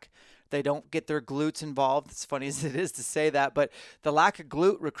back, they don't get their glutes involved. It's funny as it is to say that, but the lack of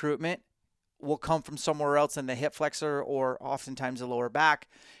glute recruitment will come from somewhere else in the hip flexor or oftentimes the lower back.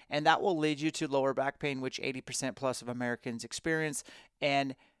 And that will lead you to lower back pain, which 80% plus of Americans experience.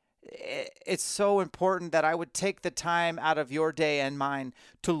 And it's so important that I would take the time out of your day and mine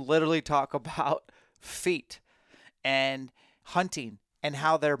to literally talk about feet and hunting and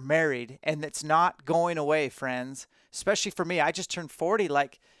how they're married, and it's not going away, friends. Especially for me, I just turned 40.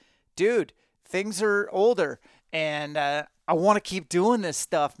 Like, dude, things are older, and I want to keep doing this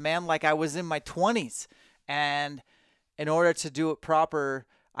stuff, man. Like I was in my 20s, and in order to do it proper,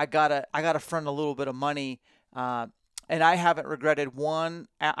 I gotta front a little bit of money. And I haven't regretted one.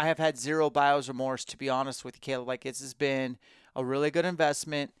 I have had zero buyer's remorse, to be honest with you, Caleb. Like, this has been a really good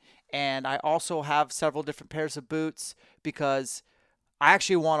investment. And I also have several different pairs of boots because I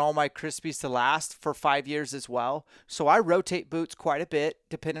actually want all my Crispies to last for 5 years as well. So I rotate boots quite a bit,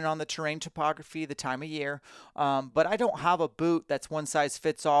 depending on the terrain topography, the time of year. But I don't have a boot that's one size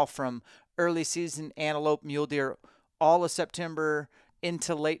fits all from early season antelope, mule deer, all of September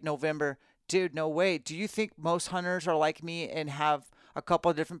into late November. Dude, no way. Do you think most hunters are like me and have a couple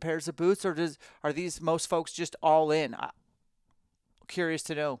of different pairs of boots, or are these most folks just all in? I'm curious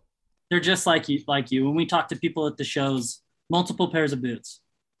to know. They're just like you. When we talk to people at the shows, multiple pairs of boots.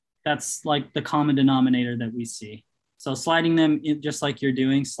 That's like the common denominator that we see. So sliding them in, just like you're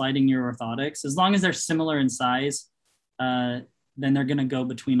doing, sliding your orthotics, as long as they're similar in size, then they're going to go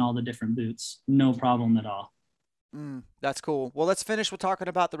between all the different boots. No problem at all. That's cool. Well, let's finish with talking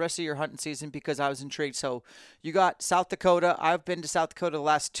about the rest of your hunting season because I was intrigued. So you got South Dakota. I've been to South Dakota the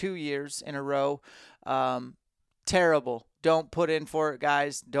last 2 years in a row. Terrible. Don't put in for it,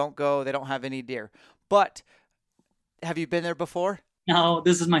 guys. Don't go. They don't have any deer. But have you been there before? No,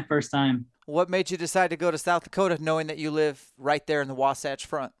 this is my first time. What made you decide to go to South Dakota knowing that you live right there in the Wasatch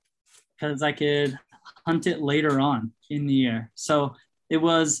Front? Because I could hunt it later on in the year. So it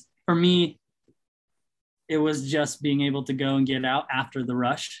was, for me, it was just being able to go and get out after the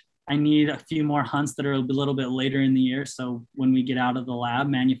rush. I need a few more hunts that are a little bit later in the year. So when we get out of the lab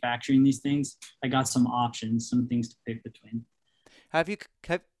manufacturing these things, I got some options, some things to pick between. I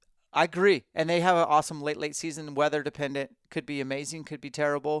agree. And they have an awesome late season, weather dependent. Could be amazing, could be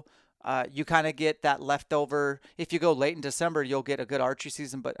terrible. You kind of get that leftover. If you go late in December, you'll get a good archery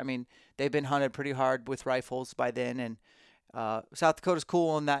season. But I mean, they've been hunted pretty hard with rifles by then, and South Dakota's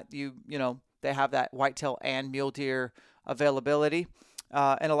cool in that they have that whitetail and mule deer availability,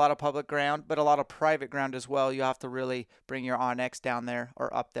 and a lot of public ground, but a lot of private ground as well. You have to really bring your Onyx down there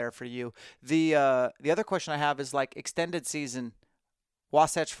or up there for you. The other question I have is like extended season,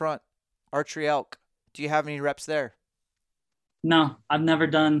 Wasatch Front, archery elk. Do you have any reps there? No, I've never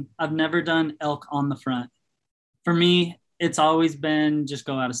done elk on the front. For me, it's always been just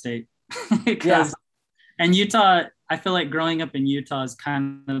go out of state. And Utah, I feel like growing up in Utah is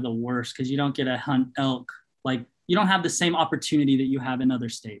kind of the worst because you don't get to hunt elk. Like you don't have the same opportunity that you have in other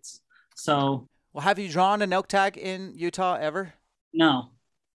states. So, well, have you drawn an elk tag in Utah ever? No.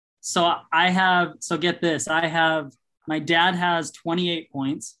 So get this. My dad has 28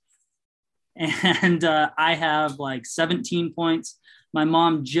 points. And I have like 17 points. My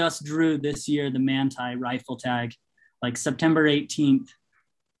mom just drew this year the Manti rifle tag, like September 18th.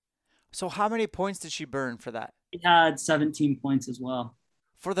 So how many points did she burn for that? She had 17 points as well.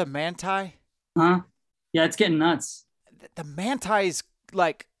 For the Manti? Huh? Yeah, it's getting nuts. The Manti is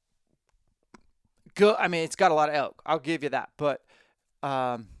like good. I mean, it's got a lot of elk. I'll give you that. But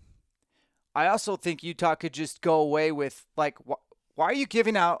I also think Utah could just go away with like why are you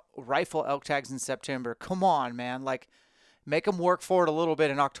giving out rifle elk tags in September? Come on, man. Like, make them work for it a little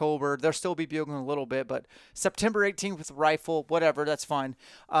bit in October. They'll still be bugling a little bit, but September 18th with rifle, whatever, that's fine.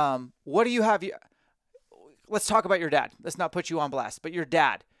 What do you have? Let's talk about your dad. Let's not put you on blast, but your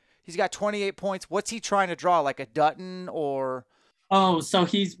dad. He's got 28 points. What's he trying to draw, like a Dutton or so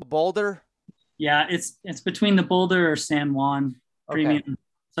he's Boulder? Yeah, it's between the Boulder or San Juan Premium. Okay.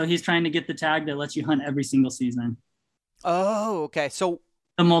 So he's trying to get the tag that lets you hunt every single season. Oh, okay. So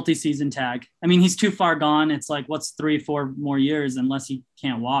the multi-season tag. I mean, he's too far gone. It's like, what's 3-4 more years unless he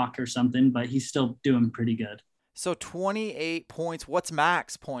can't walk or something, but he's still doing pretty good. So 28 points. What's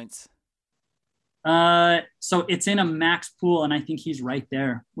max points? So it's in a max pool, and I think he's right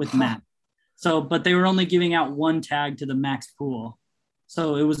there with Matt. So, but they were only giving out one tag to the max pool.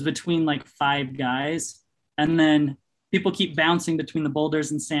 So it was between like 5 guys, and then people keep bouncing between the Boulders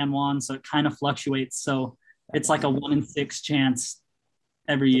and San Juan. So it kind of fluctuates. So it's like a 1 in 6 chance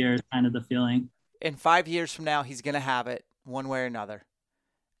every year is kind of the feeling. In 5 years from now, he's going to have it one way or another.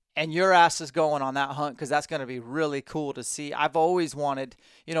 And your ass is going on that hunt because that's going to be really cool to see. I've always wanted,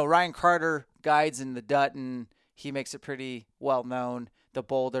 Ryan Carter guides in the Dutton. He makes it pretty well known. The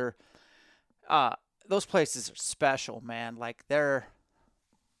Boulder. Those places are special, man. Like, they're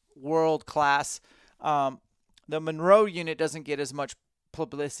world class. The Monroe unit doesn't get as much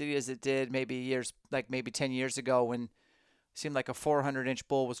publicity as it did maybe 10 years ago when it seemed like a 400-inch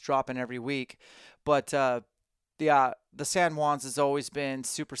bull was dropping every week. But the San Juans has always been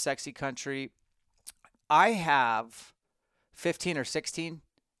super sexy country. I have 15 or 16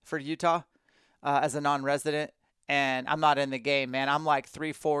 for Utah as a non-resident, and I'm not in the game, man. I'm like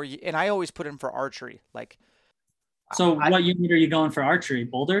 3-4, and I always put in for archery. Like, so what unit are you going for archery?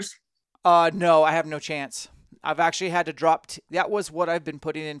 Boulders? No, I have no chance. I've actually had to drop. That was what I've been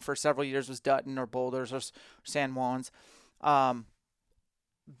putting in for several years, was Dutton or Boulders or San Juans.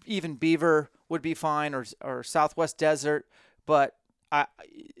 Even Beaver would be fine, or Southwest Desert. But I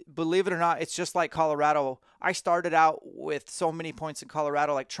believe it or not, it's just like Colorado. I started out with so many points in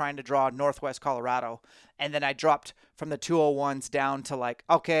Colorado, like trying to draw Northwest Colorado. And then I dropped from the 201s down to like,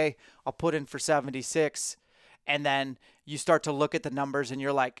 okay, I'll put in for 76. And then you start to look at the numbers and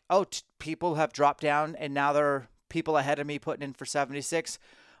you're like, oh, people have dropped down, and now there are people ahead of me putting in for 76.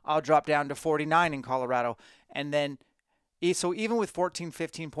 I'll drop down to 49 in Colorado. And then, so even with 14,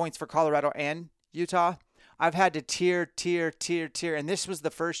 15 points for Colorado and Utah, I've had to tier. And this was the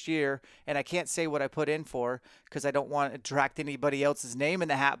first year, and I can't say what I put in for because I don't want to attract anybody else's name in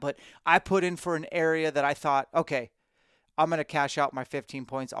the hat, but I put in for an area that I thought, okay, I'm going to cash out my 15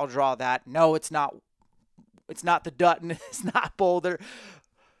 points. I'll draw that. No, it's not. It's not the Dutton. It's not Boulder.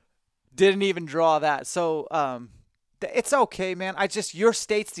 Didn't even draw that. So it's okay, man. Your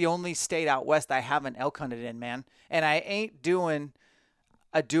state's the only state out west I haven't elk hunted in, man. And I ain't doing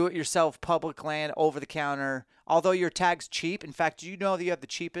a do-it-yourself public land over-the-counter. Although your tag's cheap. In fact, do you know that you have the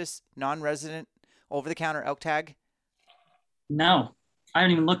cheapest non-resident over-the-counter elk tag? No, I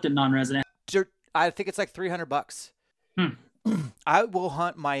haven't even looked at non-resident. I think it's like $300. I will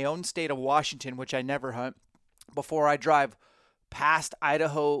hunt my own state of Washington, which I never hunt, before I drive past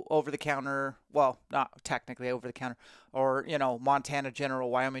Idaho over-the-counter. Well, not technically over-the-counter, or Montana General,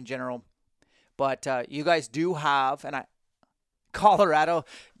 Wyoming General. But you guys do have, Colorado,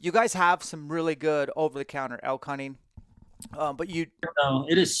 you guys have some really good over-the-counter elk hunting. But So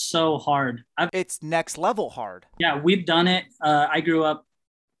it is so hard. it's next level hard. Yeah, we've done it. I grew up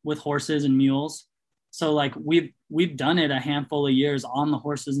with horses and mules. So like we've done it a handful of years on the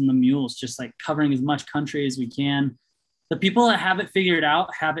horses and the mules, just like covering as much country as we can. The people that have it figured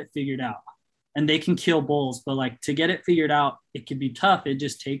out have it figured out, and they can kill bulls. But like to get it figured out, it could be tough. It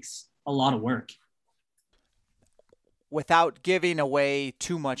just takes a lot of work. Without giving away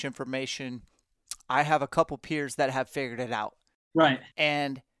too much information, I have a couple peers that have figured it out. Right.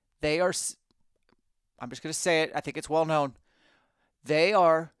 And they are, I'm just going to say it, I think it's well known. They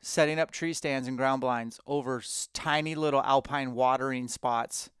are setting up tree stands and ground blinds over tiny little alpine watering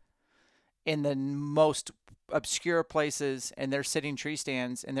spots in the most obscure places, and they're sitting tree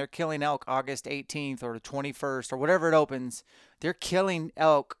stands, and they're killing elk August 18th or the 21st or whatever it opens. They're killing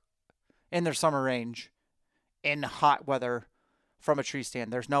elk in their summer range in hot weather from a tree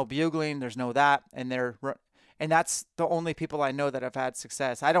stand. There's no bugling, there's no that, and that's the only people I know that have had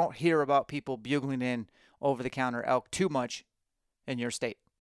success. I don't hear about people bugling in over-the-counter elk too much in your state.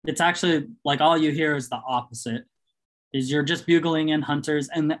 It's actually like all you hear is the opposite. Is you're just bugling in hunters,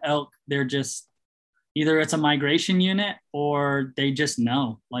 and the elk, they're just either it's a migration unit or they just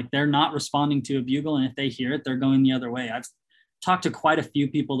know. Like they're not responding to a bugle, and if they hear it, they're going the other way. I've talked to quite a few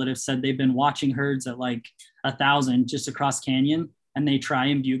people that have said they've been watching herds at like 1,000 just across canyon, and they try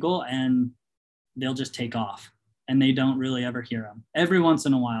and bugle and they'll just take off, and they don't really ever hear them every once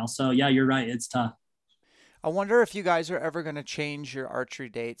in a while. So yeah, you're right. It's tough. I wonder if you guys are ever going to change your archery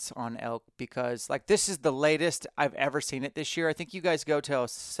dates on elk, because like this is the latest I've ever seen it this year. I think you guys go till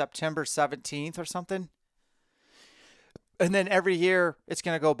September 17th or something. And then every year it's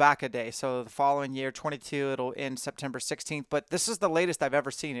going to go back a day. So the following year, 22, it'll end September 16th. But this is the latest I've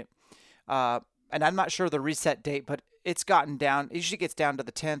ever seen it. And I'm not sure the reset date, but it's gotten down. It usually gets down to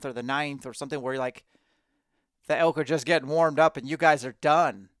the 10th or the 9th or something where like the elk are just getting warmed up and you guys are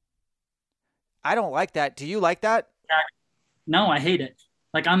done. I don't like that. Do you like that? No, I hate it.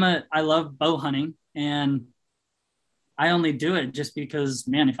 Like I love bow hunting, and I only do it just because,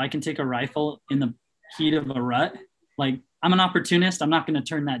 man, if I can take a rifle in the heat of a rut, like I'm an opportunist. I'm not going to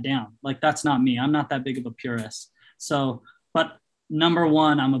turn that down. Like that's not me. I'm not that big of a purist. So, but number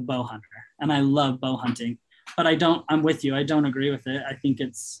one, I'm a bow hunter and I love bow hunting, but I'm with you. I don't agree with it. I think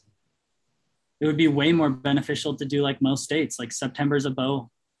it would be way more beneficial to do like most states, like September's a bow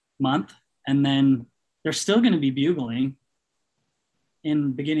month. And then they're still going to be bugling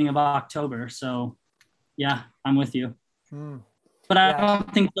in beginning of October. So yeah, I'm with you. But I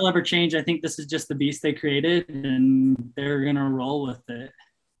don't think they'll ever change. I think this is just the beast they created, and they're going to roll with it.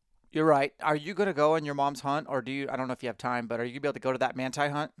 You're right. Are you going to go on your mom's hunt, or I don't know if you have time, but are you going to be able to go to that manti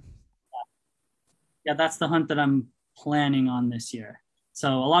hunt? Yeah, that's the hunt that I'm planning on this year.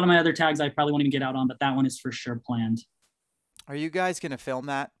 So a lot of my other tags I probably won't even get out on, but that one is for sure planned. Are you guys going to film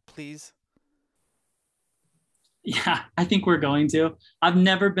that, please? Yeah, I think we're going to. I've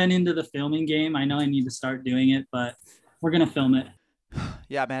never been into the filming game. I know I need to start doing it, but we're going to film it.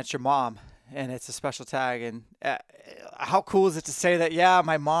 Yeah, man, it's your mom, and it's a special tag. And how cool is it to say that, yeah,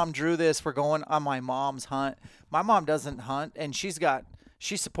 my mom drew this. We're going on my mom's hunt. My mom doesn't hunt, and she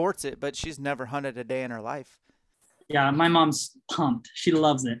supports it, but she's never hunted a day in her life. Yeah, my mom's pumped. She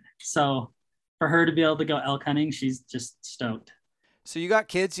loves it. So for her to be able to go elk hunting, she's just stoked. So you got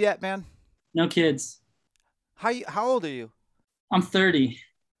kids yet, man? No kids. How old are you? I'm 30.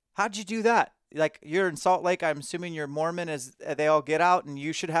 How'd you do that? Like you're in Salt Lake. I'm assuming you're Mormon as they all get out, and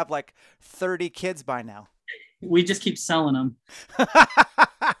you should have like 30 kids by now. We just keep selling them.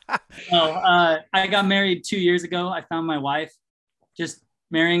 I got married 2 years ago. I found my wife. Just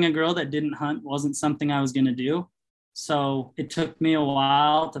marrying a girl that didn't hunt wasn't something I was going to do. So it took me a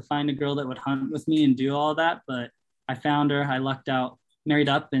while to find a girl that would hunt with me and do all that. But I found her. I lucked out, married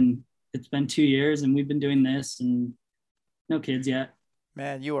up, and it's been 2 years, and we've been doing this, and no kids yet.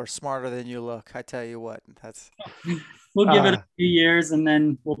 Man, you are smarter than you look. I tell you what, We'll give it a few years, and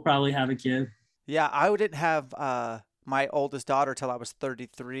then we'll probably have a kid. Yeah, I didn't have my oldest daughter till I was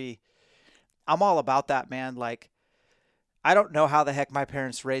 33. I'm all about that, man. Like, I don't know how the heck my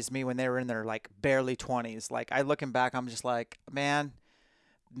parents raised me when they were in their like barely 20s. Like, looking back, I'm just like, man,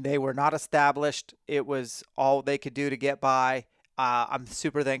 they were not established. It was all they could do to get by. I'm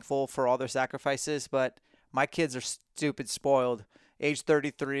super thankful for all their sacrifices, but my kids are stupid spoiled. Age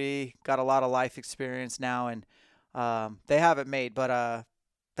 33, got a lot of life experience now, and they have it made. But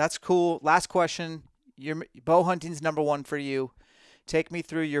that's cool. Last question. Your bow hunting's number one for you. Take me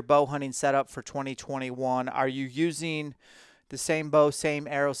through your bow hunting setup for 2021. Are you using the same bow, same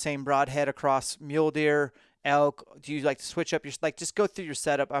arrow, same broadhead across mule deer, elk? Do you like to switch up your just go through your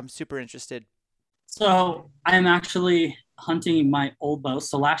setup? I'm super interested. So I'm actually hunting my old bow.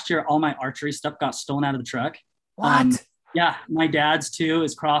 So last year, all my archery stuff got stolen out of the truck. Yeah, my dad's too,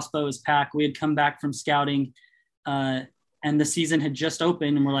 his crossbow, his pack. We had come back from scouting, and the season had just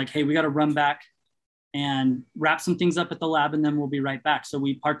opened, and we're like, hey, we got to run back and wrap some things up at the lab, and then we'll be right back. So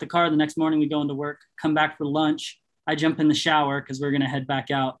we park the car. The next morning, we go into work, come back for lunch. I jump in the shower because we're going to head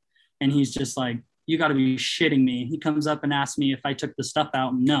back out. And he's just like, you got to be shitting me. He comes up and asks me if I took the stuff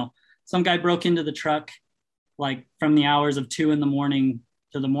out. And no, some guy broke into the truck like from the hours of 2 a.m.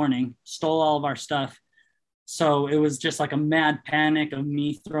 to the morning, stole all of our stuff. So it was just like a mad panic of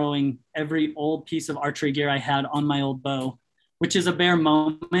me throwing every old piece of archery gear I had on my old bow, which is a bare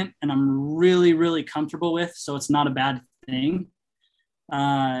moment and I'm really, really comfortable with. So it's not a bad thing.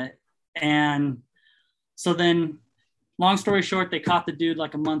 And so then, long story short, they caught the dude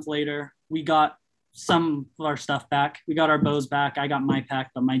like a month later. We got some of our stuff back. We got our bows back. I got my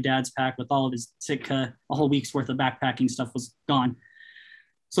pack, but my dad's pack with all of his Sitka, a whole week's worth of backpacking stuff was gone.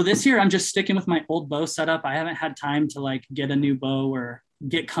 So this year I'm just sticking with my old bow setup. I haven't had time to like get a new bow or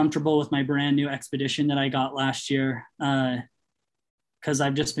get comfortable with my brand new Expedition that I got last year. Cause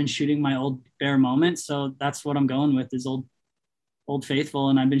I've just been shooting my old bare moment. So that's what I'm going with is old Faithful.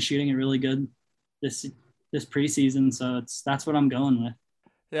 And I've been shooting it really good this preseason. So that's what I'm going with.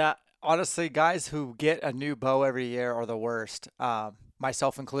 Yeah. Honestly, guys who get a new bow every year are the worst.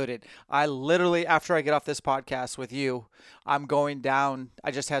 Myself included. I literally, after I get off this podcast with you, I'm going down. I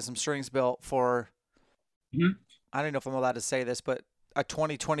just had some strings built for, I don't know if I'm allowed to say this, but a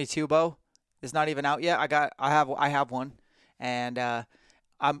 2022 bow is not even out yet. I have one, and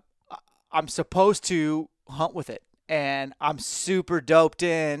I'm supposed to hunt with it, and I'm super doped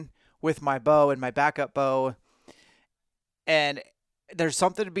in with my bow and my backup bow, and there's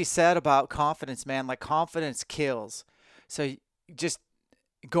something to be said about confidence, man. Like confidence kills. So just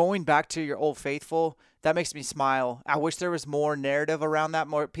going back to your Old Faithful, that makes me smile. I wish there was more narrative around that,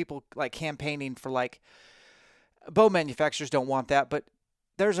 more people like campaigning for like bow manufacturers don't want that, but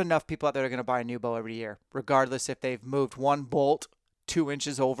there's enough people out there that are going to buy a new bow every year, regardless if they've moved one bolt 2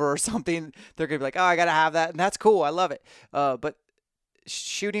 inches over or something. They're going to be like, oh, I got to have that. And that's cool. I love it. But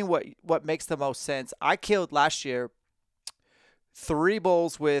shooting what makes the most sense. I killed last year 3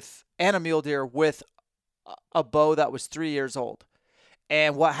 bulls and a mule deer with a bow that was 3 years old.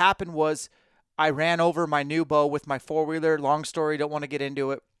 And what happened was I ran over my new bow with my 4-wheeler. Long story, don't want to get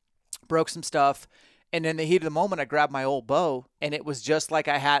into it. Broke some stuff. And in the heat of the moment, I grabbed my old bow, and it was just like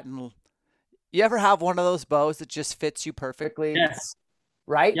I hadn't. You ever have one of those bows that just fits you perfectly? Yes.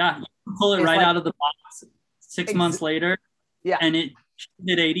 Right? Yeah. You pull it right out of the box 6 months later. Yeah. And it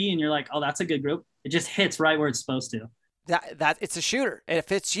hit 80, and you're like, oh, that's a good group. It just hits right where it's supposed to. That it's a shooter, and it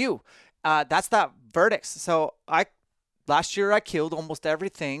fits you. That's that Vertex. So last year I killed almost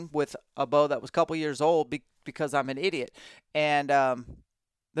everything with a bow that was a couple years old because I'm an idiot. And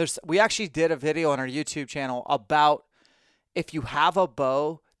we actually did a video on our YouTube channel about if you have a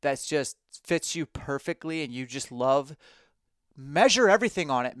bow that's just fits you perfectly and you just love, measure everything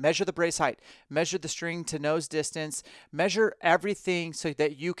on it. Measure the brace height, measure the string to nose distance, measure everything so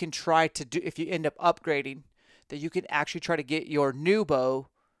that you can try to do, if you end up upgrading, that you can actually try to get your new bow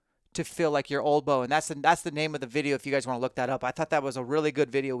to feel like your old bow. And that's the name of the video if you guys want to look that up. I thought that was a really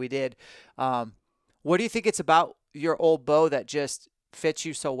good video we did. What do you think it's about your old bow that just fits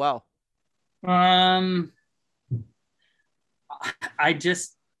you so well?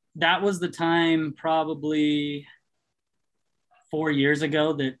 That was the time probably 4 years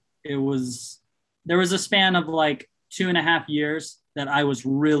ago that there was a span of like 2.5 years that I was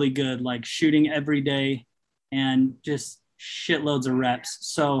really good, like shooting every day and just shitloads of reps.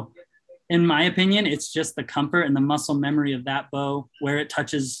 So in my opinion, it's just the comfort and the muscle memory of that bow, where it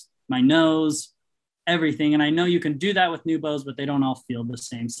touches my nose, everything. And I know you can do that with new bows, but they don't all feel the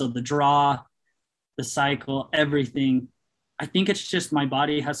same. So the draw, the cycle, everything, I think it's just my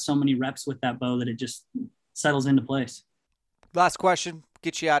body has so many reps with that bow that it just settles into place. Last question,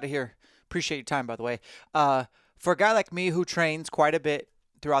 get you out of here. Appreciate your time, by the way. For a guy like me who trains quite a bit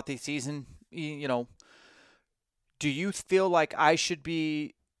throughout the season, you know, do you feel like I should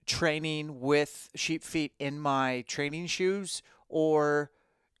be training with sheep feet in my training shoes, or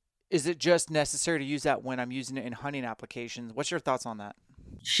is it just necessary to use that when I'm using it in hunting applications? What's your thoughts on that?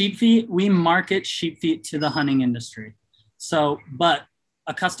 Sheep feet, we market sheep feet to the hunting industry. So, but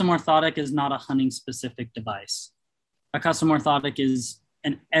a custom orthotic is not a hunting specific device. A custom orthotic is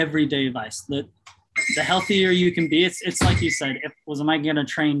an everyday device. The healthier you can be, it's like you said, am I going to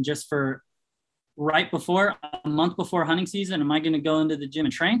train just for right before, a month before hunting season? Am I going to go into the gym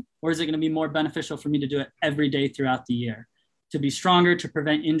and train? Or is it going to be more beneficial for me to do it every day throughout the year? to be stronger, to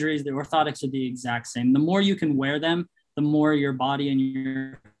prevent injuries. The orthotics are the exact same. The more you can wear them, the more your body and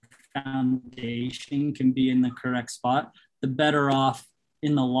your foundation can be in the correct spot, the better off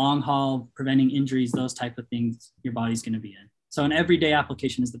in the long haul, preventing injuries, those type of things your body's going to be in. So an everyday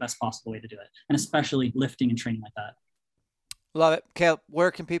application is the best possible way to do it, and especially lifting and training like that. Love it. Caleb,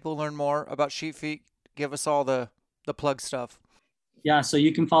 where can people learn more about Sheep Feet? Give us all the plug stuff. Yeah, so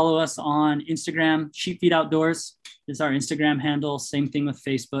you can follow us on Instagram. Sheep Feet Outdoors is our Instagram handle. Same thing with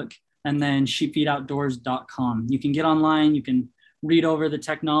Facebook. And then sheepfeetoutdoors.com. You can get online. You can read over the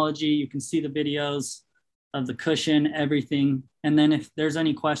technology. You can see the videos of the cushion, everything. And then if there's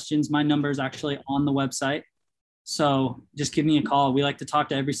any questions, my number is actually on the website. So just give me a call. We like to talk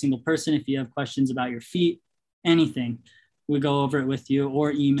to every single person. If you have questions about your feet, anything, we go over it with you,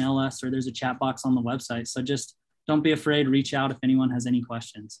 or email us, or there's a chat box on the website. So just don't be afraid. Reach out if anyone has any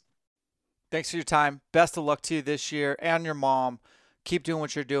questions. Thanks for your time. Best of luck to you this year and your mom. Keep doing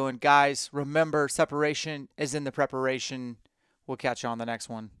what you're doing. Guys, remember, separation is in the preparation. We'll catch you on the next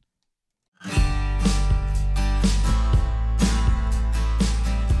one.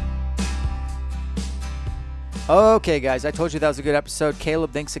 Okay, guys, I told you that was a good episode.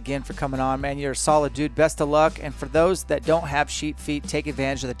 Caleb, thanks again for coming on, man. You're a solid dude. Best of luck. And for those that don't have Sheep Feet, take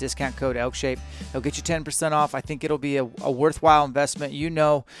advantage of the discount code ElkShape. It'll get you 10% off. I think it'll be a worthwhile investment. You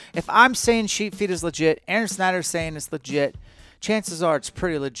know, if I'm saying Sheep Feet is legit, Aaron Snyder's saying it's legit, chances are it's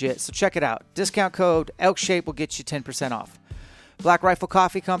pretty legit. So check it out. Discount code ElkShape will get you 10% off. Black Rifle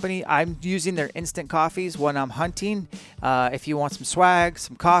Coffee Company, I'm using their instant coffees when I'm hunting. If you want some swag,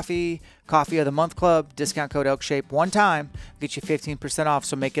 some coffee of the month club, discount code ElkShape one time, get you 15% off,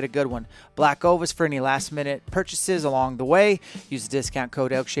 so make it a good one. Black Ovis for any last minute purchases along the way. Use the discount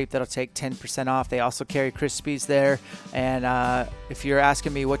code ElkShape, that'll take 10% off. They also carry Crispies there. And if you're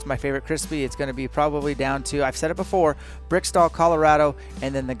asking me what's my favorite Crispy, it's going to be probably down to, I've said it before, Brickstall, Colorado,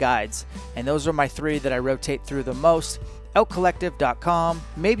 and then the Guides. And those are my three that I rotate through the most. elkcollective.com.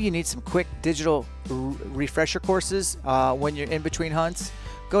 Maybe you need some quick digital refresher courses when you're in between hunts.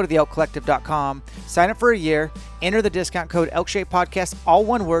 Go to the elkcollective.com, sign up for a year, enter the discount code ElkShape Podcast, all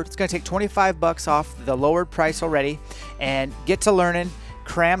one word. It's going to take $25 off the lowered price already, and get to learning.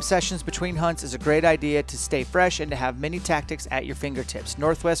 Cram sessions between hunts is a great idea to stay fresh and to have many tactics at your fingertips.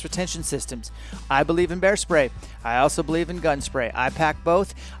 Northwest Retention Systems. I believe in bear spray. I also believe in gun spray. I pack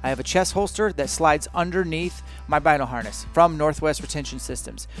both. I have a chest holster that slides underneath my bino harness from Northwest Retention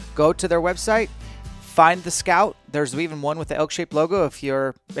Systems. Go to their website, find the Scout. There's even one with the Elk-shaped logo if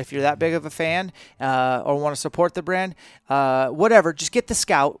you're that big of a fan or want to support the brand. Whatever, just get the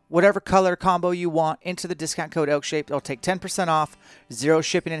Scout, whatever color combo you want, into the discount code Elk-shaped. It'll take 10% off, 0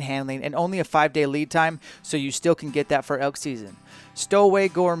 shipping and handling, and only a 5-day lead time, so you still can get that for elk season. Stowaway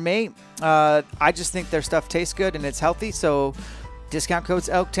Gourmet, I just think their stuff tastes good and it's healthy, so discount code's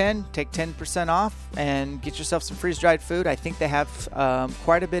ELK10, take 10% off and get yourself some freeze-dried food. I think they have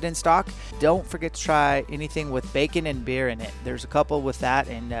quite a bit in stock. Don't forget to try anything with bacon and beer in it. There's a couple with that,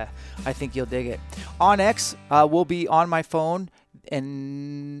 and I think you'll dig it. OnX will be on my phone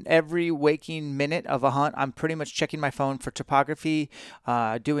in every waking minute of a hunt. I'm pretty much checking my phone for topography,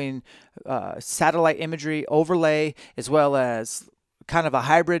 doing satellite imagery overlay, as well as kind of a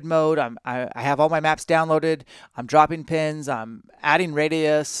hybrid mode. I have all my maps downloaded. I'm dropping pins. I'm adding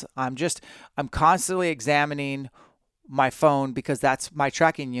radius. I'm constantly examining my phone because that's my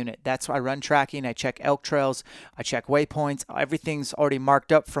tracking unit. That's why I run tracking. I check elk trails. I check waypoints. Everything's already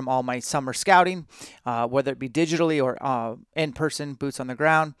marked up from all my summer scouting, whether it be digitally or in person, boots on the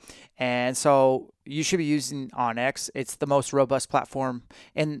ground. And so you should be using OnX. It's the most robust platform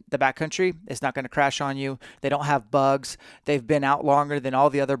in the backcountry. It's not going to crash on you. They don't have bugs. They've been out longer than all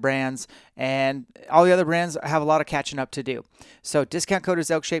the other brands, and all the other brands have a lot of catching up to do. So discount code is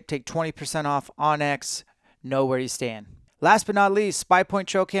ElkShape. Take 20% off OnX. Know where you stand. Last but not least, SpyPoint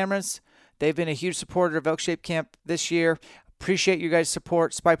trail cameras. They've been a huge supporter of ElkShape Camp this year. Appreciate you guys'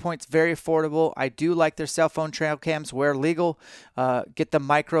 support. SpyPoint's very affordable. I do like their cell phone trail cams where legal. Get the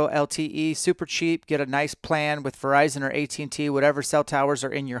micro LTE, super cheap. Get a nice plan with Verizon or AT&T, whatever cell towers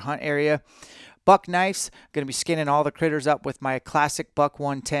are in your hunt area. Buck knives, going to be skinning all the critters up with my classic Buck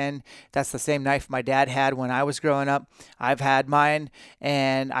 110. That's the same knife my dad had when I was growing up. I've had mine,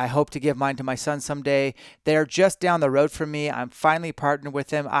 and I hope to give mine to my son someday. They're just down the road from me. I'm finally partnered with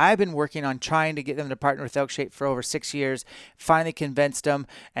them. I've been working on trying to get them to partner with ElkShape for over 6 years. Finally convinced them,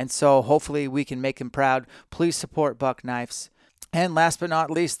 and so hopefully we can make them proud. Please support Buck knives. And last but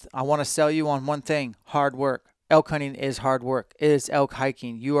not least, I want to sell you on one thing: hard work. Elk hunting is hard work. It is elk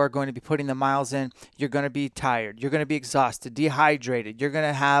hiking. You are going to be putting the miles in. You're going to be tired. You're going to be exhausted, dehydrated. You're going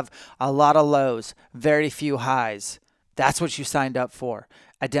to have a lot of lows, very few highs. That's what you signed up for.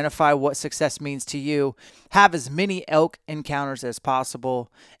 Identify what success means to you, have as many elk encounters as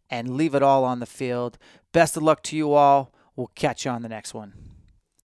possible, and leave it all on the field. Best of luck to you all. We'll catch you on the next one.